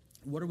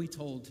what are we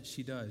told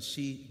she does?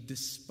 She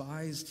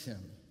despised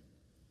him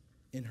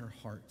in her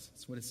heart.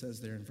 That's what it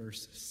says there in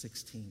verse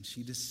 16.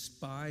 She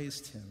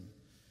despised him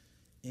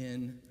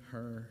in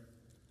her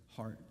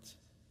heart.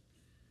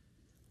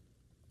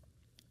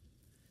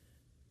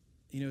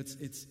 You know,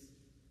 it's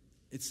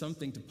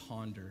something to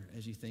ponder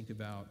as you think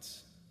about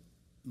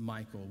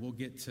Michal. We'll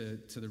get to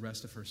the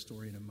rest of her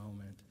story in a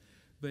moment.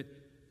 But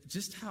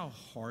just how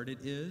hard it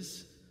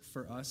is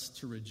for us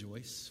to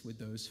rejoice with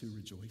those who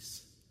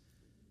rejoice.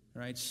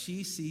 Right?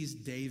 She sees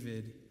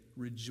David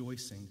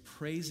rejoicing,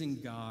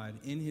 praising God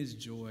in his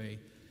joy,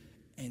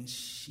 and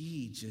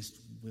she just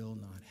will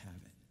not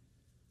have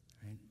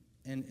it. Right?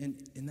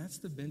 And that's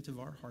the bent of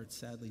our hearts,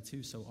 sadly,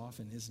 too, so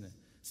often, isn't it?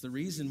 It's the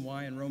reason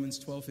why in Romans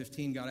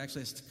 12:15, God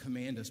actually has to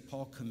command us.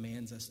 Paul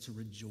commands us to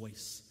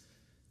rejoice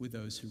with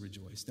those who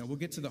rejoice. Now, we'll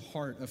get to the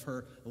heart of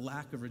her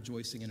lack of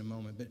rejoicing in a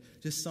moment, but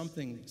just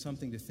something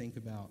to think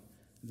about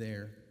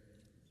there.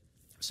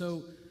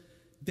 So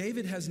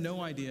David has no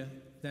idea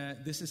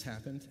that this has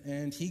happened,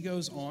 and he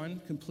goes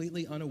on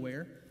completely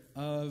unaware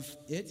of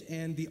it,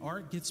 and the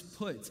ark gets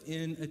put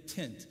in a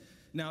tent.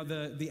 Now,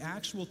 the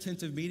actual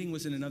tent of meeting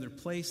was in another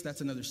place.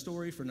 That's another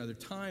story for another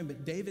time,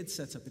 but David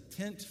sets up a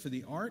tent for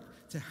the ark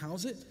to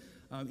house it.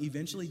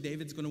 Eventually,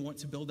 David's going to want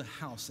to build a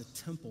house, a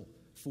temple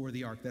for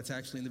the ark. That's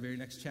actually in the very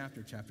next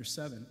chapter, chapter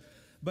 7.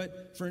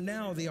 But for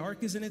now, the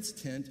ark is in its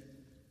tent,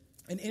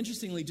 and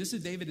interestingly, just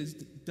as David has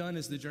done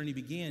as the journey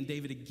began,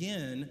 David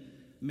again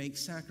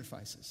makes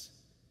sacrifices.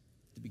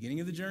 At the beginning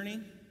of the journey,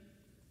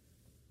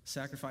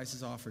 sacrifice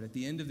is offered. At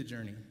the end of the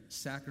journey,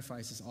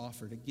 sacrifice is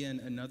offered.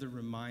 Again, another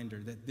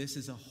reminder that this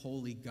is a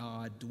holy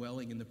God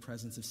dwelling in the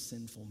presence of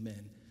sinful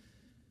men.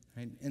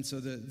 Right? And so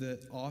the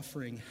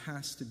offering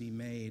has to be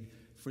made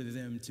for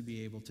them to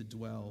be able to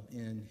dwell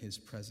in his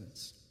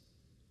presence.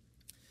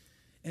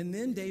 And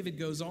then David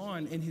goes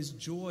on in his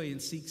joy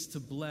and seeks to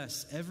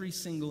bless every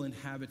single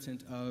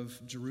inhabitant of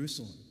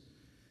Jerusalem.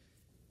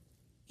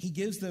 He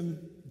gives them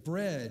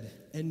bread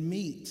and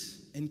meat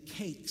and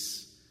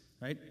cakes,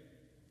 right?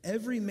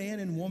 Every man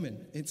and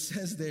woman, it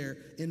says there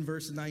in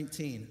verse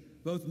 19,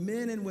 both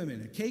men and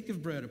women, a cake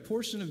of bread, a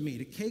portion of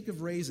meat, a cake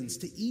of raisins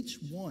to each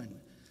one.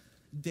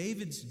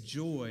 David's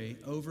joy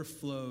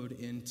overflowed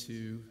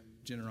into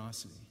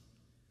generosity.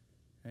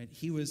 Right?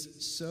 He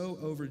was so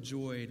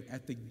overjoyed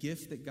at the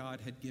gift that God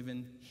had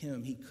given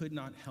him, he could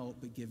not help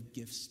but give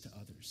gifts to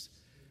others.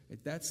 Right?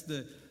 That's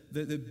the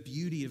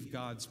beauty of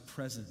God's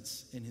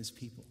presence in his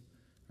people.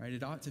 Right?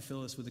 It ought to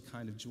fill us with a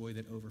kind of joy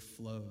that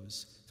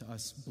overflows to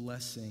us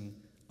blessing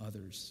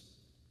others.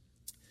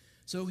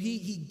 So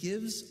he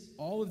gives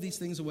all of these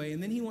things away,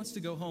 and then he wants to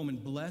go home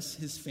and bless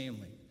his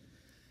family.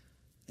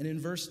 And in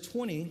verse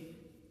 20,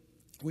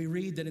 we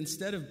read that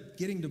instead of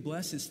getting to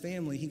bless his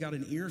family, he got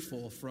an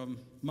earful from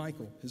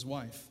Michal, his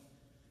wife.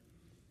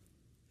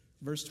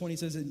 Verse 20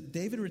 says, and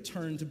David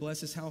returned to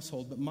bless his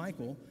household, but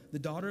Michal, the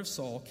daughter of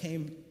Saul,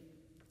 came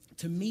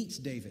to meet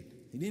David.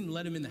 He didn't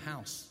let him in the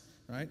house,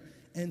 right?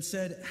 And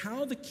said,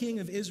 how the king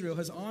of Israel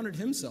has honored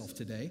himself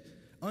today,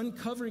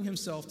 uncovering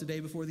himself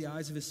today before the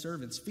eyes of his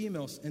servants.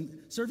 Female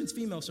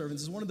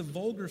servants is one of the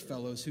vulgar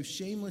fellows who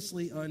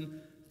shamelessly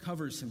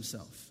uncovers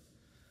himself.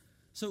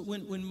 So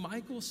when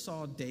Michal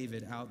saw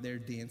David out there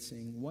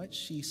dancing, what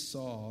she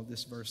saw,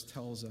 this verse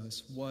tells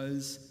us,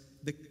 was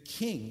the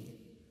king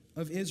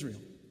of Israel.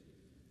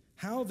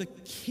 How the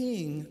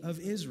king of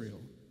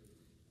Israel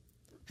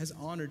has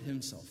honored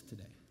himself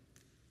today.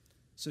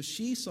 So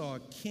she saw a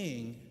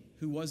king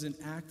who wasn't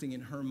acting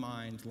in her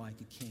mind like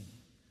a king.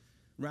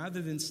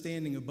 Rather than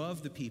standing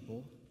above the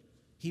people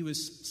He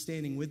was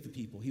standing with the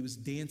people. He was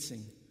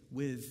dancing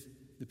with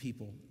the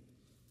people.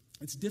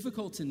 It's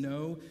difficult to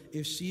know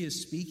if she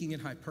is speaking in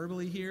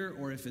hyperbole here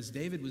or if, as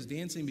David was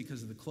dancing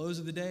because of the clothes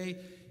of the day,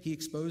 he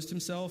exposed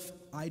himself.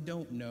 I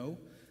don't know.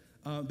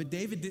 But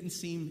David didn't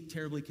seem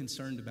terribly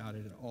concerned about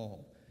it at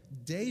all.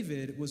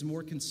 David was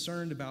more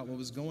concerned about what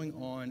was going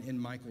on in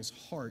Michal's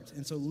heart.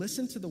 And so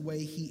listen to the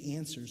way he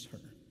answers her.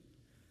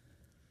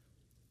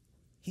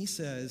 He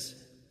says,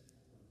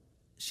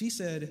 she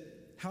said,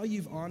 "How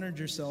you've honored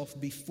yourself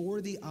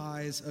before the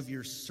eyes of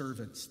your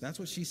servants." That's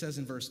what she says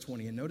in verse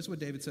 20. And notice what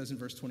David says in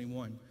verse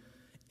 21.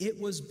 "It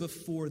was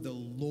before the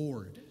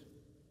Lord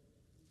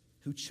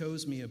who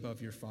chose me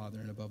above your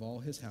father and above all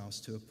his house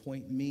to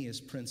appoint me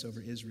as prince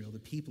over Israel, the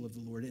people of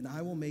the Lord, and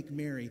I will make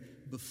merry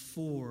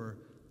before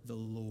the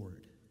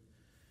Lord."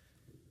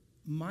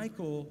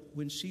 Michal,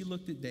 when she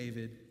looked at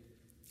David,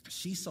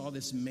 she saw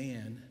this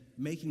man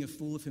making a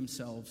fool of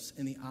himself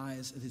in the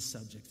eyes of his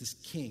subject, this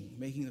king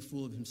making a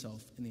fool of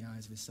himself in the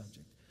eyes of his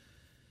subject.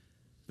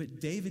 But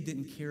David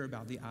didn't care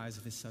about the eyes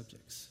of his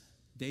subjects.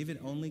 David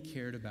only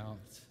cared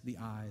about the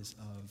eyes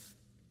of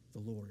the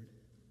Lord.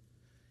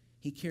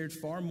 He cared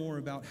far more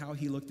about how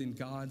he looked in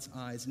God's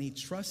eyes, and he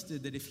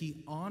trusted that if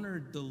he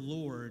honored the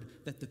Lord,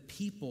 that the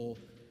people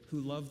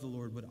who loved the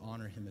Lord would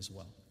honor him as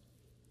well.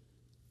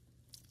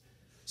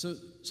 So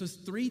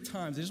 3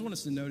 times, I just want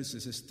us to notice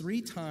this,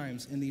 3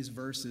 times in these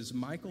verses,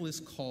 Michal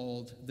is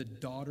called the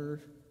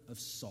daughter of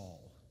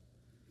Saul.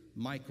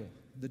 Michal,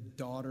 the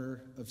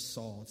daughter of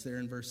Saul. It's there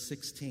in verse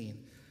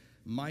 16.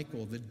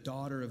 Michal, the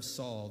daughter of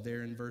Saul,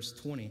 there in verse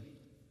 20.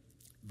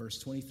 Verse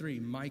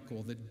 23,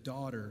 Michal, the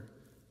daughter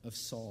of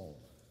Saul.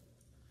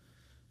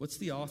 What's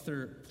the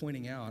author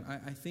pointing out?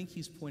 I think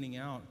he's pointing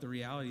out the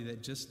reality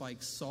that just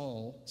like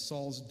Saul,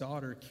 Saul's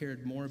daughter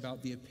cared more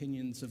about the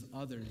opinions of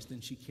others than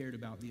she cared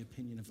about the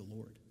opinion of the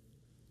Lord.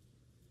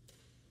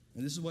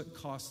 And this is what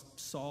cost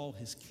Saul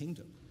his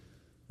kingdom,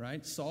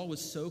 right? Saul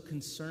was so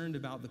concerned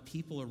about the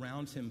people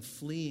around him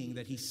fleeing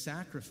that he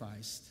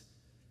sacrificed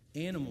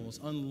animals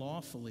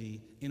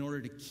unlawfully in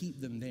order to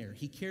keep them there.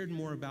 He cared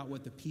more about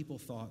what the people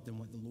thought than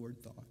what the Lord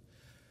thought.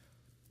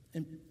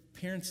 And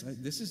parents,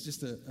 this is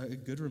just a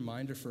good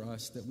reminder for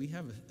us that we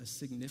have a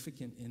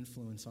significant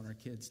influence on our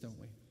kids, don't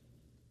we?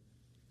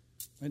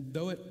 And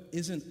though it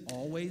isn't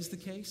always the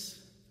case,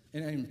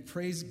 and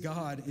praise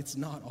God, it's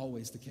not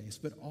always the case,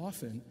 but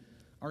often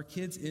our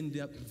kids end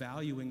up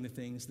valuing the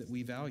things that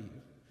we value.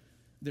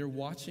 They're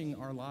watching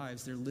our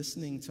lives. They're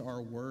listening to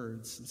our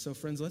words. And so,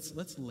 friends,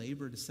 let's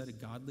labor to set a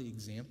godly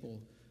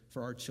example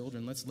for our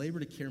children. Let's labor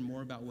to care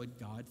more about what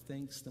God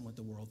thinks than what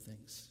the world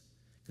thinks,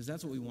 because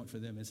that's what we want for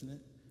them, isn't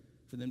it?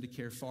 For them to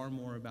care far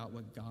more about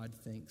what God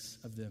thinks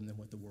of them than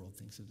what the world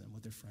thinks of them,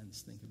 what their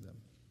friends think of them.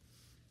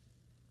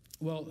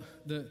 Well,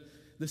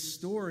 the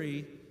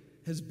story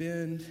has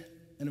been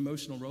an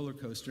emotional roller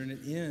coaster, and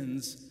it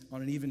ends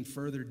on an even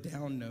further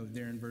down note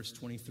there in verse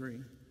 23.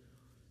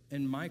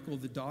 "And Michal,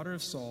 the daughter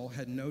of Saul,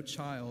 had no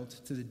child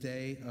to the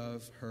day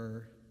of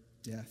her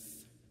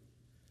death."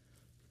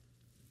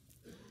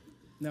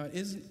 Now, it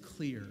isn't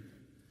clear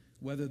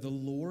whether the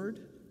Lord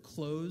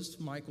closed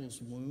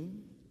Michal's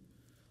womb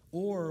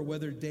or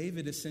whether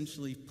David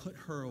essentially put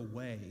her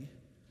away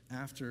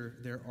after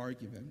their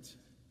argument,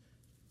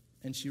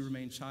 and she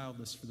remained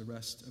childless for the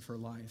rest of her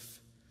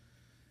life.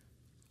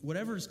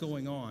 Whatever's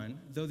going on,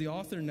 though the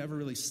author never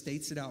really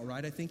states it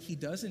outright, I think he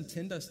does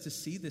intend us to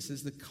see this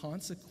as the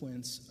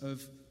consequence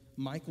of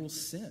Michal's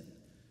sin,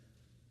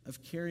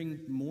 of caring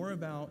more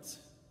about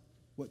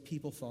what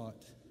people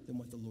thought than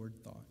what the Lord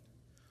thought.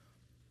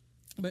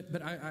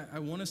 But I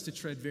want us to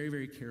tread very,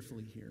 very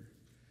carefully here,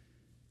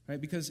 right?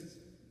 Because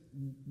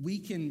we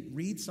can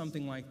read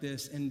something like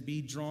this and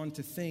be drawn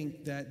to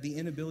think that the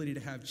inability to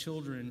have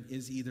children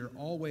is either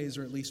always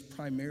or at least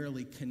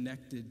primarily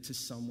connected to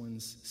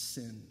someone's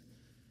sin.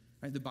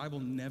 Right? The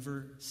Bible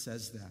never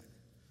says that.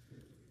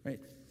 Right?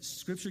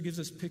 Scripture gives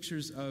us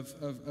pictures of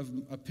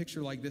a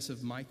picture like this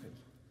of Michal,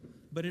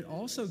 but it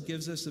also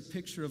gives us a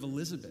picture of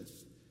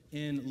Elizabeth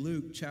in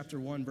Luke chapter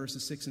 1,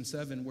 verses 6 and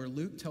 7, where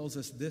Luke tells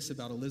us this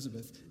about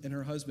Elizabeth and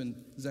her husband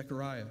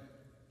Zechariah.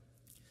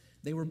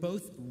 "They were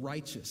both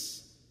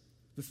righteous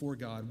before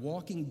God,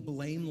 walking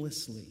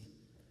blamelessly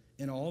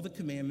in all the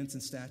commandments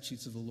and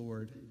statutes of the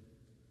Lord,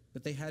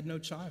 but they had no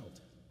child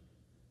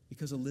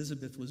because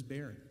Elizabeth was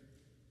barren."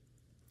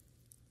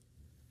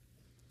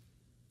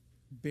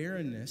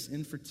 Barrenness,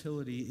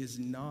 infertility, is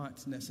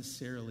not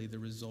necessarily the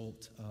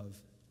result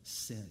of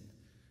sin,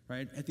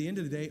 right? At the end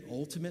of the day,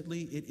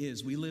 ultimately, it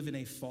is. We live in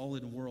a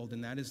fallen world,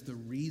 and that is the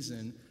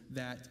reason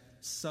that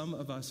some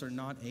of us are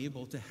not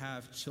able to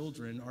have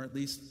children, or at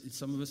least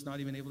some of us not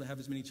even able to have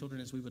as many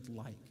children as we would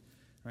like,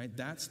 right?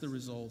 That's the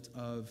result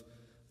of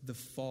the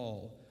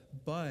fall.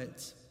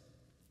 But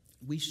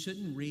we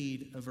shouldn't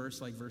read a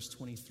verse like verse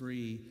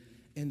 23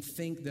 and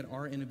think that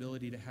our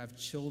inability to have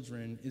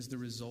children is the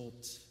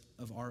result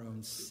of our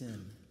own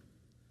sin,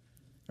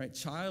 right?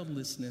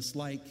 Childlessness,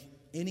 like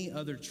any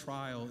other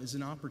trial, is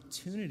an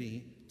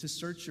opportunity to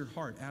search your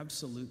heart,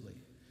 absolutely.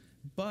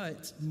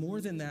 But more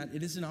than that,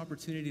 it is an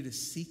opportunity to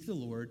seek the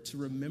Lord, to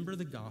remember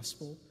the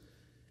gospel,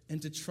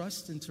 and to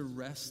trust and to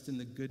rest in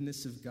the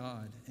goodness of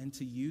God, and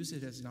to use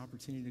it as an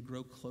opportunity to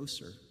grow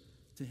closer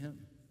to Him.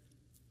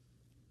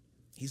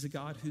 He's a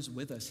God who's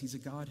with us. He's a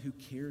God who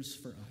cares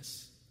for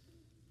us.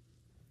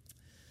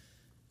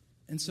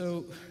 And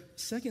so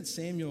 2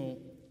 Samuel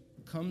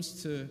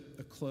comes to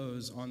a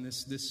close on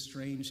this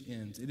strange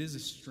end. It is a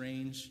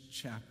strange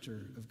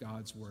chapter of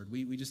God's word.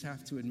 We just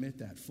have to admit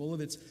that, full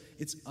of its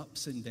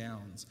ups and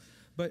downs.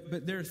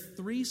 But there are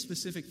three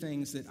specific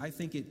things that I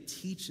think it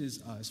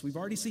teaches us. We've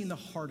already seen the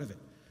heart of it,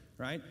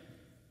 right?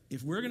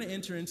 If we're going to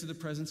enter into the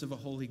presence of a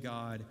holy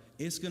God,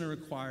 it's going to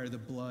require the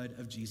blood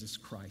of Jesus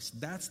Christ.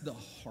 That's the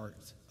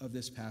heart of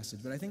this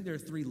passage. But I think there are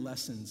three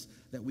lessons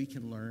that we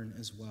can learn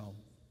as well.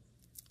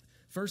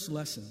 First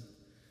lesson,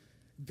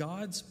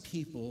 God's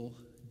people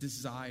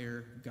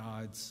desire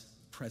God's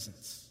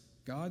presence.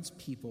 God's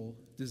people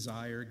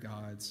desire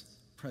God's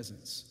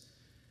presence.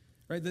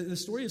 Right? The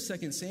story of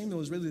 2 Samuel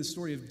is really the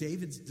story of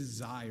David's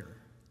desire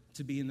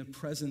to be in the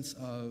presence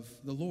of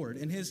the Lord.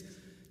 And his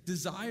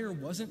desire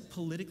wasn't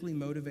politically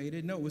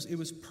motivated. No, it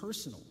was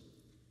personal.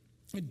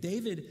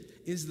 David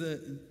is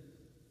the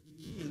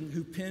king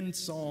who penned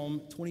Psalm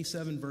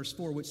 27, verse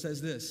 4, which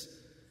says this: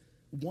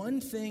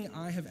 "One thing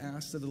I have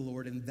asked of the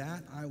Lord, and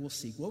that I will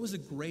seek." What was a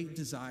great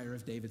desire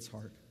of David's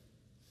heart?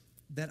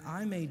 "That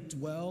I may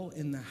dwell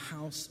in the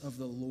house of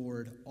the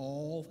Lord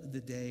all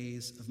the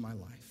days of my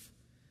life,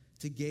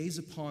 to gaze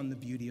upon the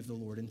beauty of the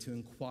Lord and to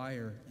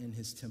inquire in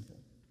his temple."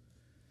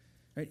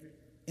 Right?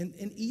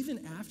 And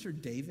even after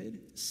David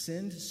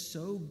sinned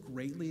so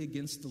greatly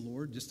against the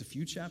Lord, just a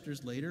few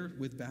chapters later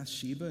with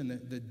Bathsheba and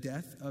the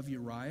death of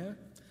Uriah,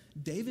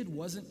 David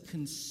wasn't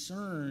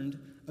concerned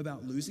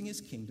about losing his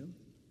kingdom.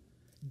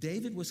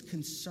 David was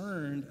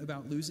concerned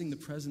about losing the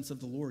presence of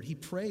the Lord. He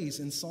prays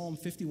in Psalm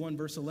 51,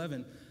 verse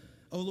 11,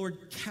 "O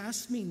Lord,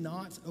 cast me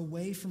not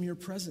away from your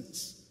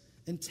presence,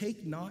 and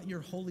take not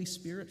your Holy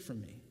Spirit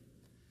from me."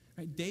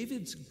 Right?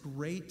 David's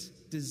great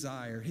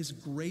desire, his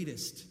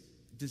greatest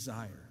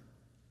desire,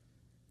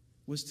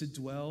 was to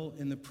dwell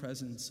in the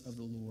presence of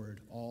the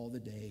Lord all the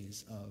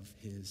days of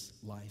his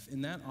life.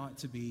 And that ought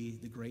to be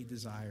the great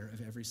desire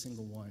of every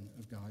single one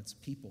of God's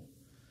people.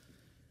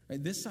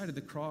 Right? This side of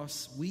the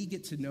cross, we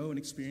get to know and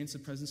experience the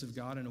presence of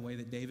God in a way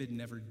that David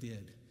never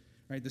did.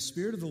 Right? The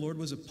Spirit of the Lord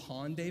was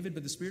upon David,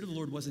 but the Spirit of the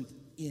Lord wasn't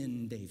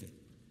in David.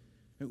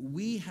 Right?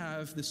 We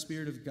have the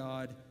Spirit of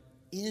God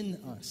in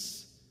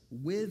us,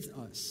 with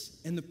us,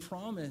 and the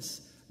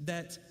promise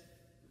that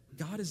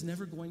God is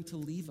never going to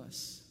leave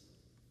us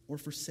or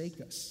forsake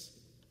us.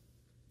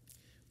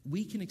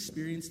 We can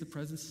experience the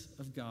presence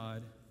of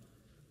God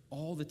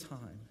all the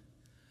time.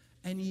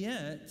 And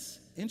yet,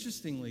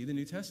 interestingly, the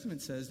New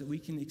Testament says that we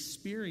can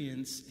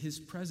experience his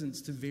presence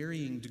to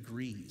varying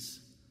degrees.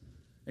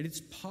 And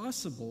it's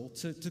possible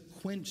to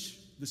quench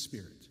the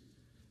Spirit.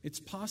 It's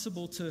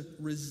possible to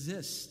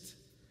resist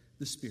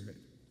the Spirit.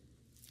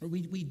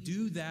 We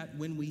do that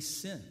when we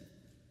sin,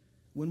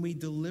 when we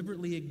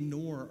deliberately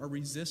ignore or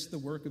resist the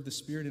work of the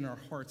Spirit in our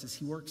hearts as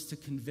he works to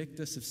convict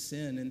us of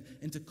sin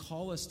and to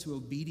call us to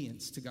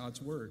obedience to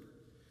God's word.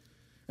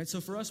 And so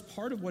for us,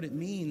 part of what it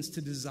means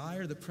to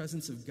desire the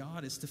presence of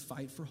God is to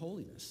fight for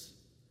holiness,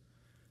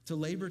 to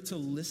labor to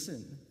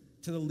listen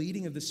to the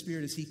leading of the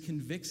Spirit as he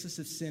convicts us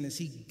of sin, as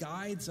he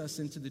guides us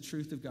into the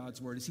truth of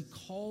God's word, as he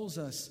calls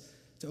us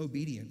to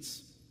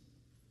obedience.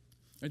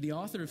 And the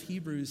author of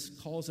Hebrews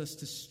calls us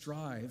to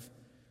strive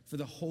for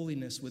the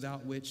holiness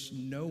without which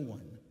no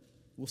one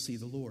will see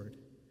the Lord.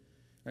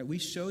 Right? We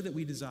show that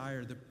we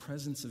desire the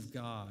presence of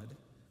God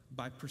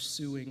by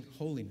pursuing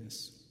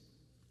holiness.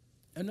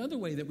 Another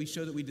way that we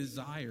show that we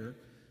desire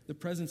the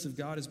presence of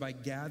God is by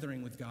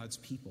gathering with God's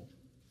people.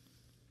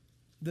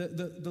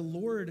 The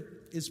Lord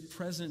is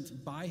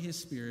present by his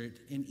Spirit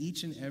in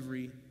each and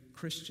every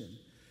Christian.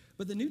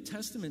 But the New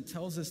Testament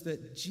tells us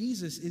that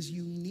Jesus is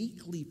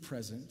uniquely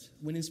present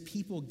when his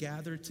people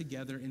gather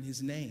together in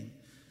his name.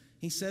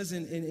 He says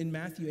in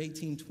Matthew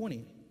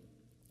 18:20,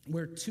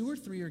 "Where two or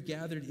three are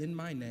gathered in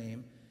my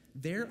name,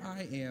 there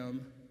I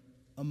am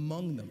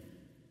among them."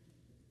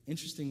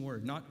 Interesting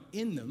word, not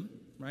in them,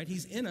 right?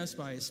 He's in us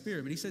by his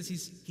Spirit, but he says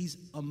he's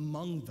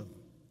among them.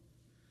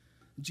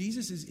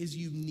 Jesus is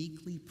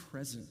uniquely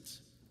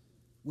present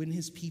when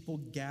his people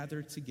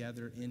gather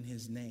together in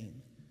his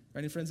name.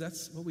 Right, and friends,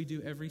 that's what we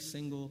do every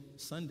single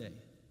Sunday,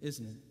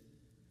 isn't it?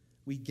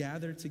 We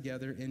gather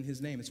together in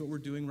his name. It's what we're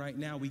doing right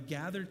now. We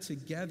gather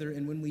together,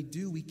 and when we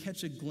do, we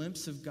catch a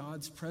glimpse of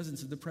God's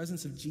presence, of the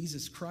presence of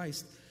Jesus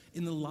Christ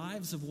in the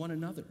lives of one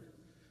another.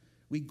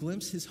 We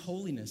glimpse his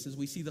holiness as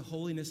we see the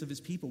holiness of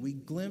his people. We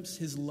glimpse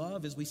his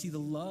love as we see the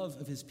love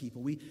of his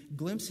people. We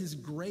glimpse his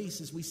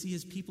grace as we see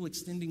his people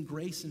extending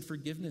grace and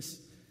forgiveness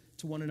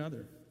to one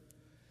another.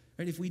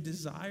 Right? If we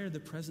desire the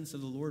presence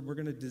of the Lord, we're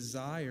going to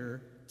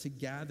desire to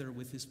gather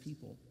with his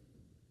people.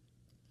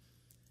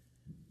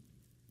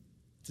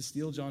 To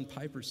steal John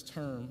Piper's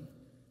term,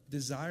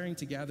 desiring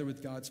to gather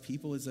with God's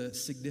people is a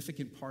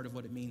significant part of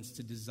what it means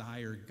to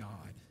desire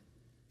God.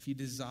 If you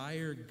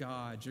desire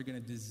God, you're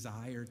going to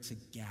desire to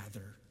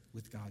gather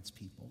with God's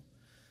people.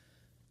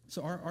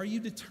 So are you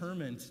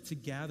determined to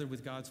gather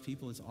with God's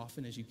people as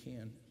often as you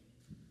can?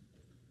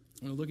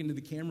 I'm going to look into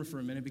the camera for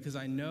a minute because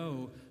I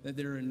know that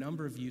there are a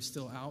number of you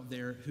still out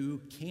there who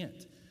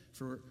can't,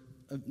 for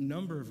a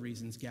number of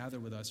reasons, gather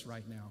with us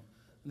right now.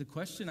 And the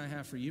question I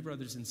have for you,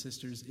 brothers and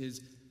sisters, is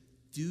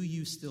do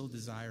you still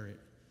desire it?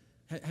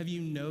 Have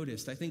you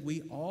noticed? I think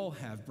we all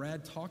have.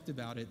 Brad talked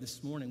about it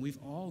this morning. We've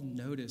all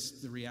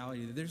noticed the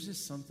reality that there's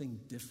just something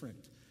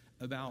different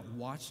about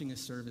watching a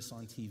service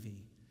on TV.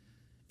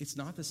 It's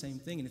not the same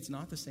thing, and it's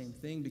not the same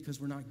thing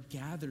because we're not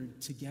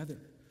gathered together.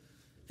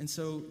 And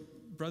so,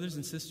 brothers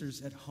and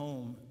sisters at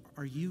home,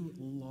 are you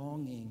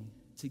longing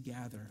to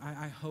gather?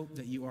 I hope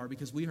that you are,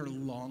 because we are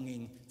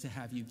longing to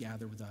have you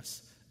gather with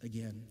us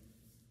again.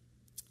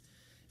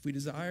 If we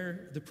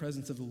desire the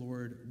presence of the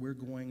Lord, we're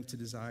going to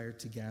desire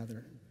to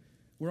gather.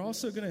 We're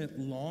also going to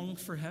long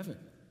for heaven,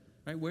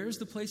 right? Where's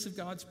the place of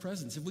God's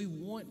presence? If we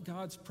want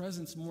God's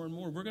presence more and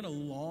more, we're going to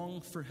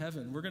long for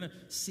heaven. We're going to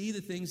see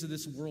the things of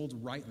this world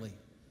rightly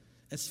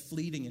as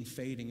fleeting and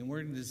fading, and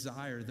we're going to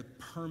desire the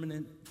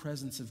permanent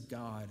presence of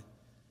God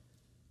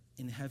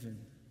in heaven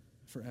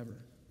forever.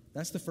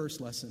 That's the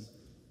first lesson.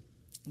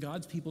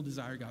 God's people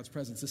desire God's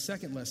presence. The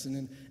second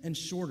lesson, and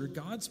shorter,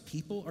 God's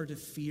people are to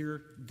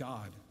fear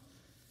God.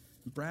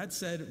 Brad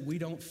said we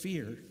don't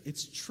fear.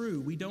 It's true,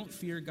 we don't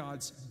fear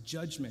God's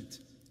judgment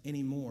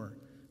anymore.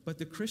 But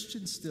the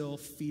Christian still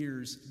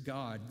fears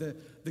God.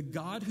 The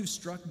God who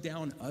struck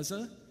down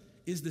Uzzah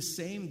is the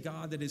same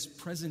God that is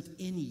present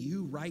in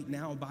you right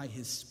now by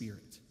his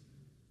Spirit.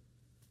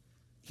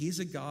 He's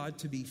a God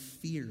to be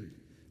feared.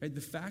 Right?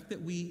 The fact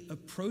that we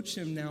approach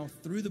him now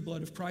through the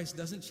blood of Christ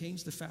doesn't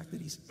change the fact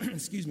that he's,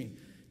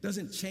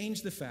 doesn't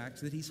change the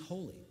fact that he's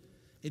holy.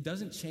 It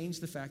doesn't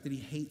change the fact that he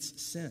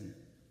hates sin.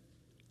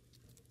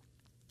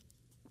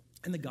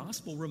 And the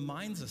gospel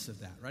reminds us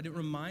of that, right? It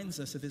reminds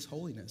us of his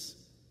holiness.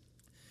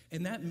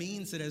 And that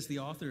means that, as the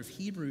author of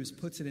Hebrews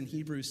puts it in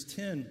Hebrews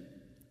 10,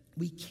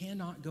 we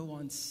cannot go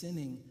on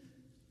sinning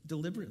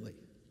deliberately.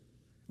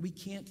 We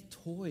can't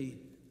toy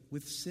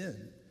with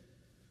sin.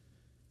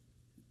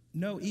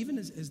 No, even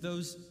as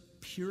those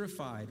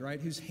purified, right,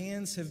 whose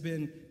hands have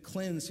been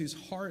cleansed, whose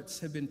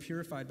hearts have been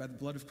purified by the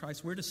blood of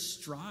Christ, we're to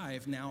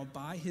strive now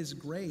by his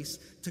grace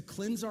to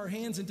cleanse our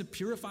hands and to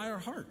purify our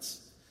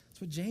hearts. That's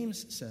what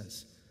James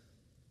says.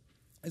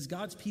 As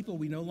God's people,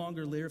 we no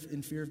longer live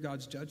in fear of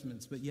God's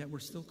judgments, but yet we're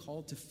still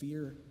called to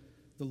fear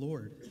the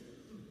Lord.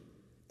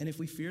 And if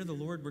we fear the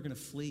Lord, we're going to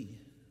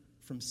flee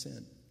from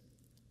sin.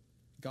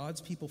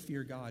 God's people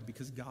fear God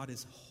because God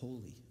is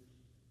holy.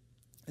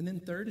 And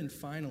then third and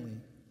finally,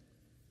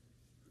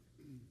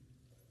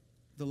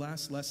 the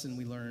last lesson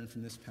we learn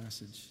from this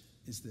passage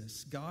is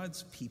this: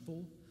 God's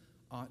people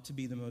ought to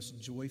be the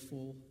most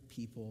joyful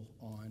people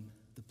on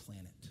the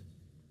planet.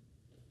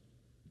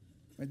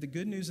 Right? The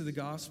good news of the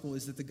gospel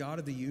is that the God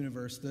of the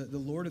universe, the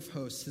Lord of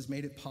hosts, has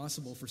made it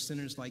possible for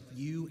sinners like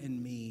you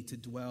and me to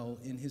dwell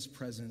in his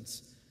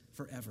presence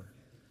forever.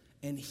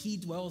 And he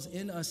dwells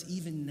in us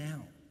even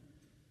now.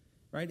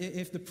 Right?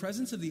 If the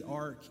presence of the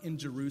ark in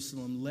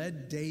Jerusalem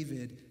led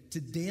David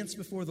to dance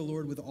before the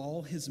Lord with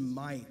all his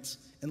might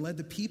and led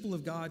the people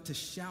of God to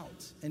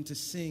shout and to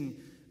sing,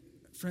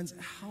 friends,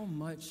 how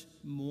much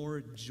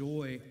more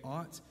joy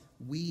ought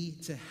we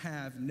to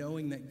have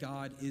knowing that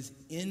God is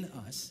in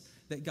us,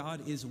 that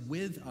God is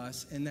with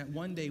us, and that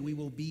one day we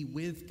will be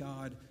with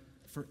God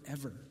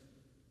forever.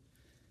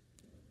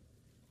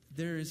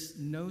 There is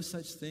no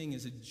such thing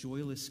as a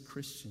joyless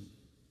Christian.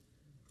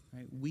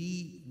 Right?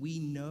 We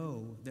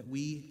know that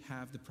we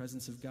have the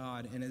presence of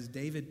God, and as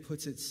David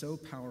puts it so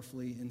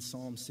powerfully in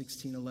Psalm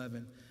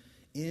 16:11,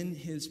 in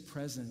his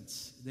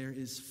presence there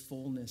is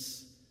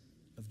fullness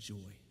of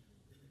joy.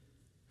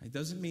 It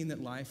doesn't mean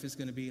that life is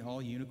going to be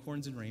all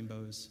unicorns and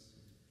rainbows.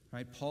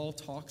 Right? Paul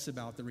talks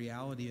about the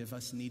reality of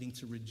us needing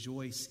to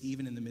rejoice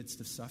even in the midst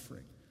of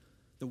suffering.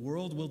 The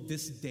world will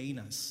disdain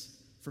us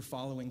for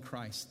following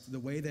Christ, the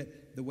way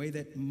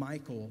that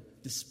Michal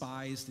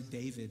despised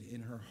David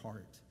in her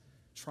heart.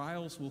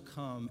 Trials will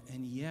come,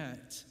 and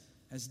yet,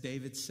 as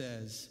David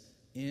says,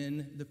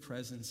 in the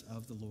presence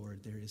of the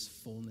Lord there is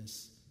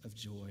fullness of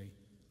joy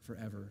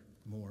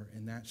forevermore,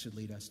 and that should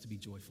lead us to be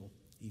joyful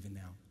even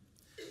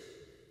now.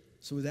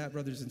 So with that,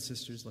 brothers and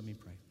sisters, let me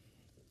pray.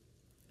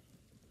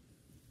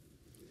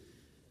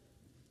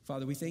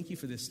 Father, we thank you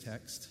for this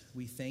text.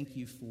 We thank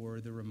you for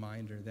the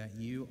reminder that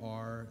you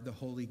are the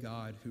holy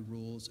God who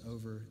rules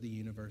over the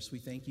universe. We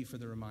thank you for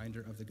the reminder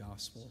of the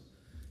gospel.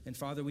 And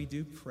Father, we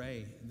do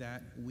pray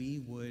that we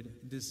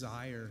would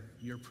desire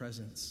your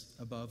presence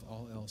above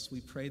all else.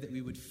 We pray that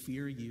we would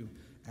fear you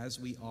as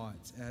we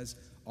ought, as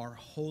our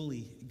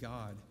holy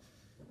God.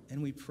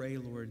 And we pray,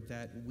 Lord,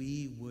 that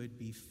we would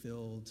be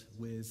filled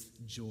with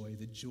joy,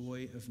 the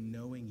joy of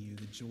knowing you,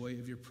 the joy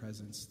of your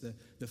presence,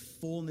 the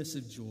fullness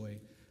of joy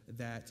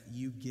that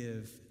you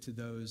give to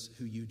those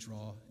who you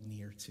draw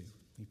near to.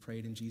 We pray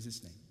it in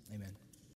Jesus' name. Amen.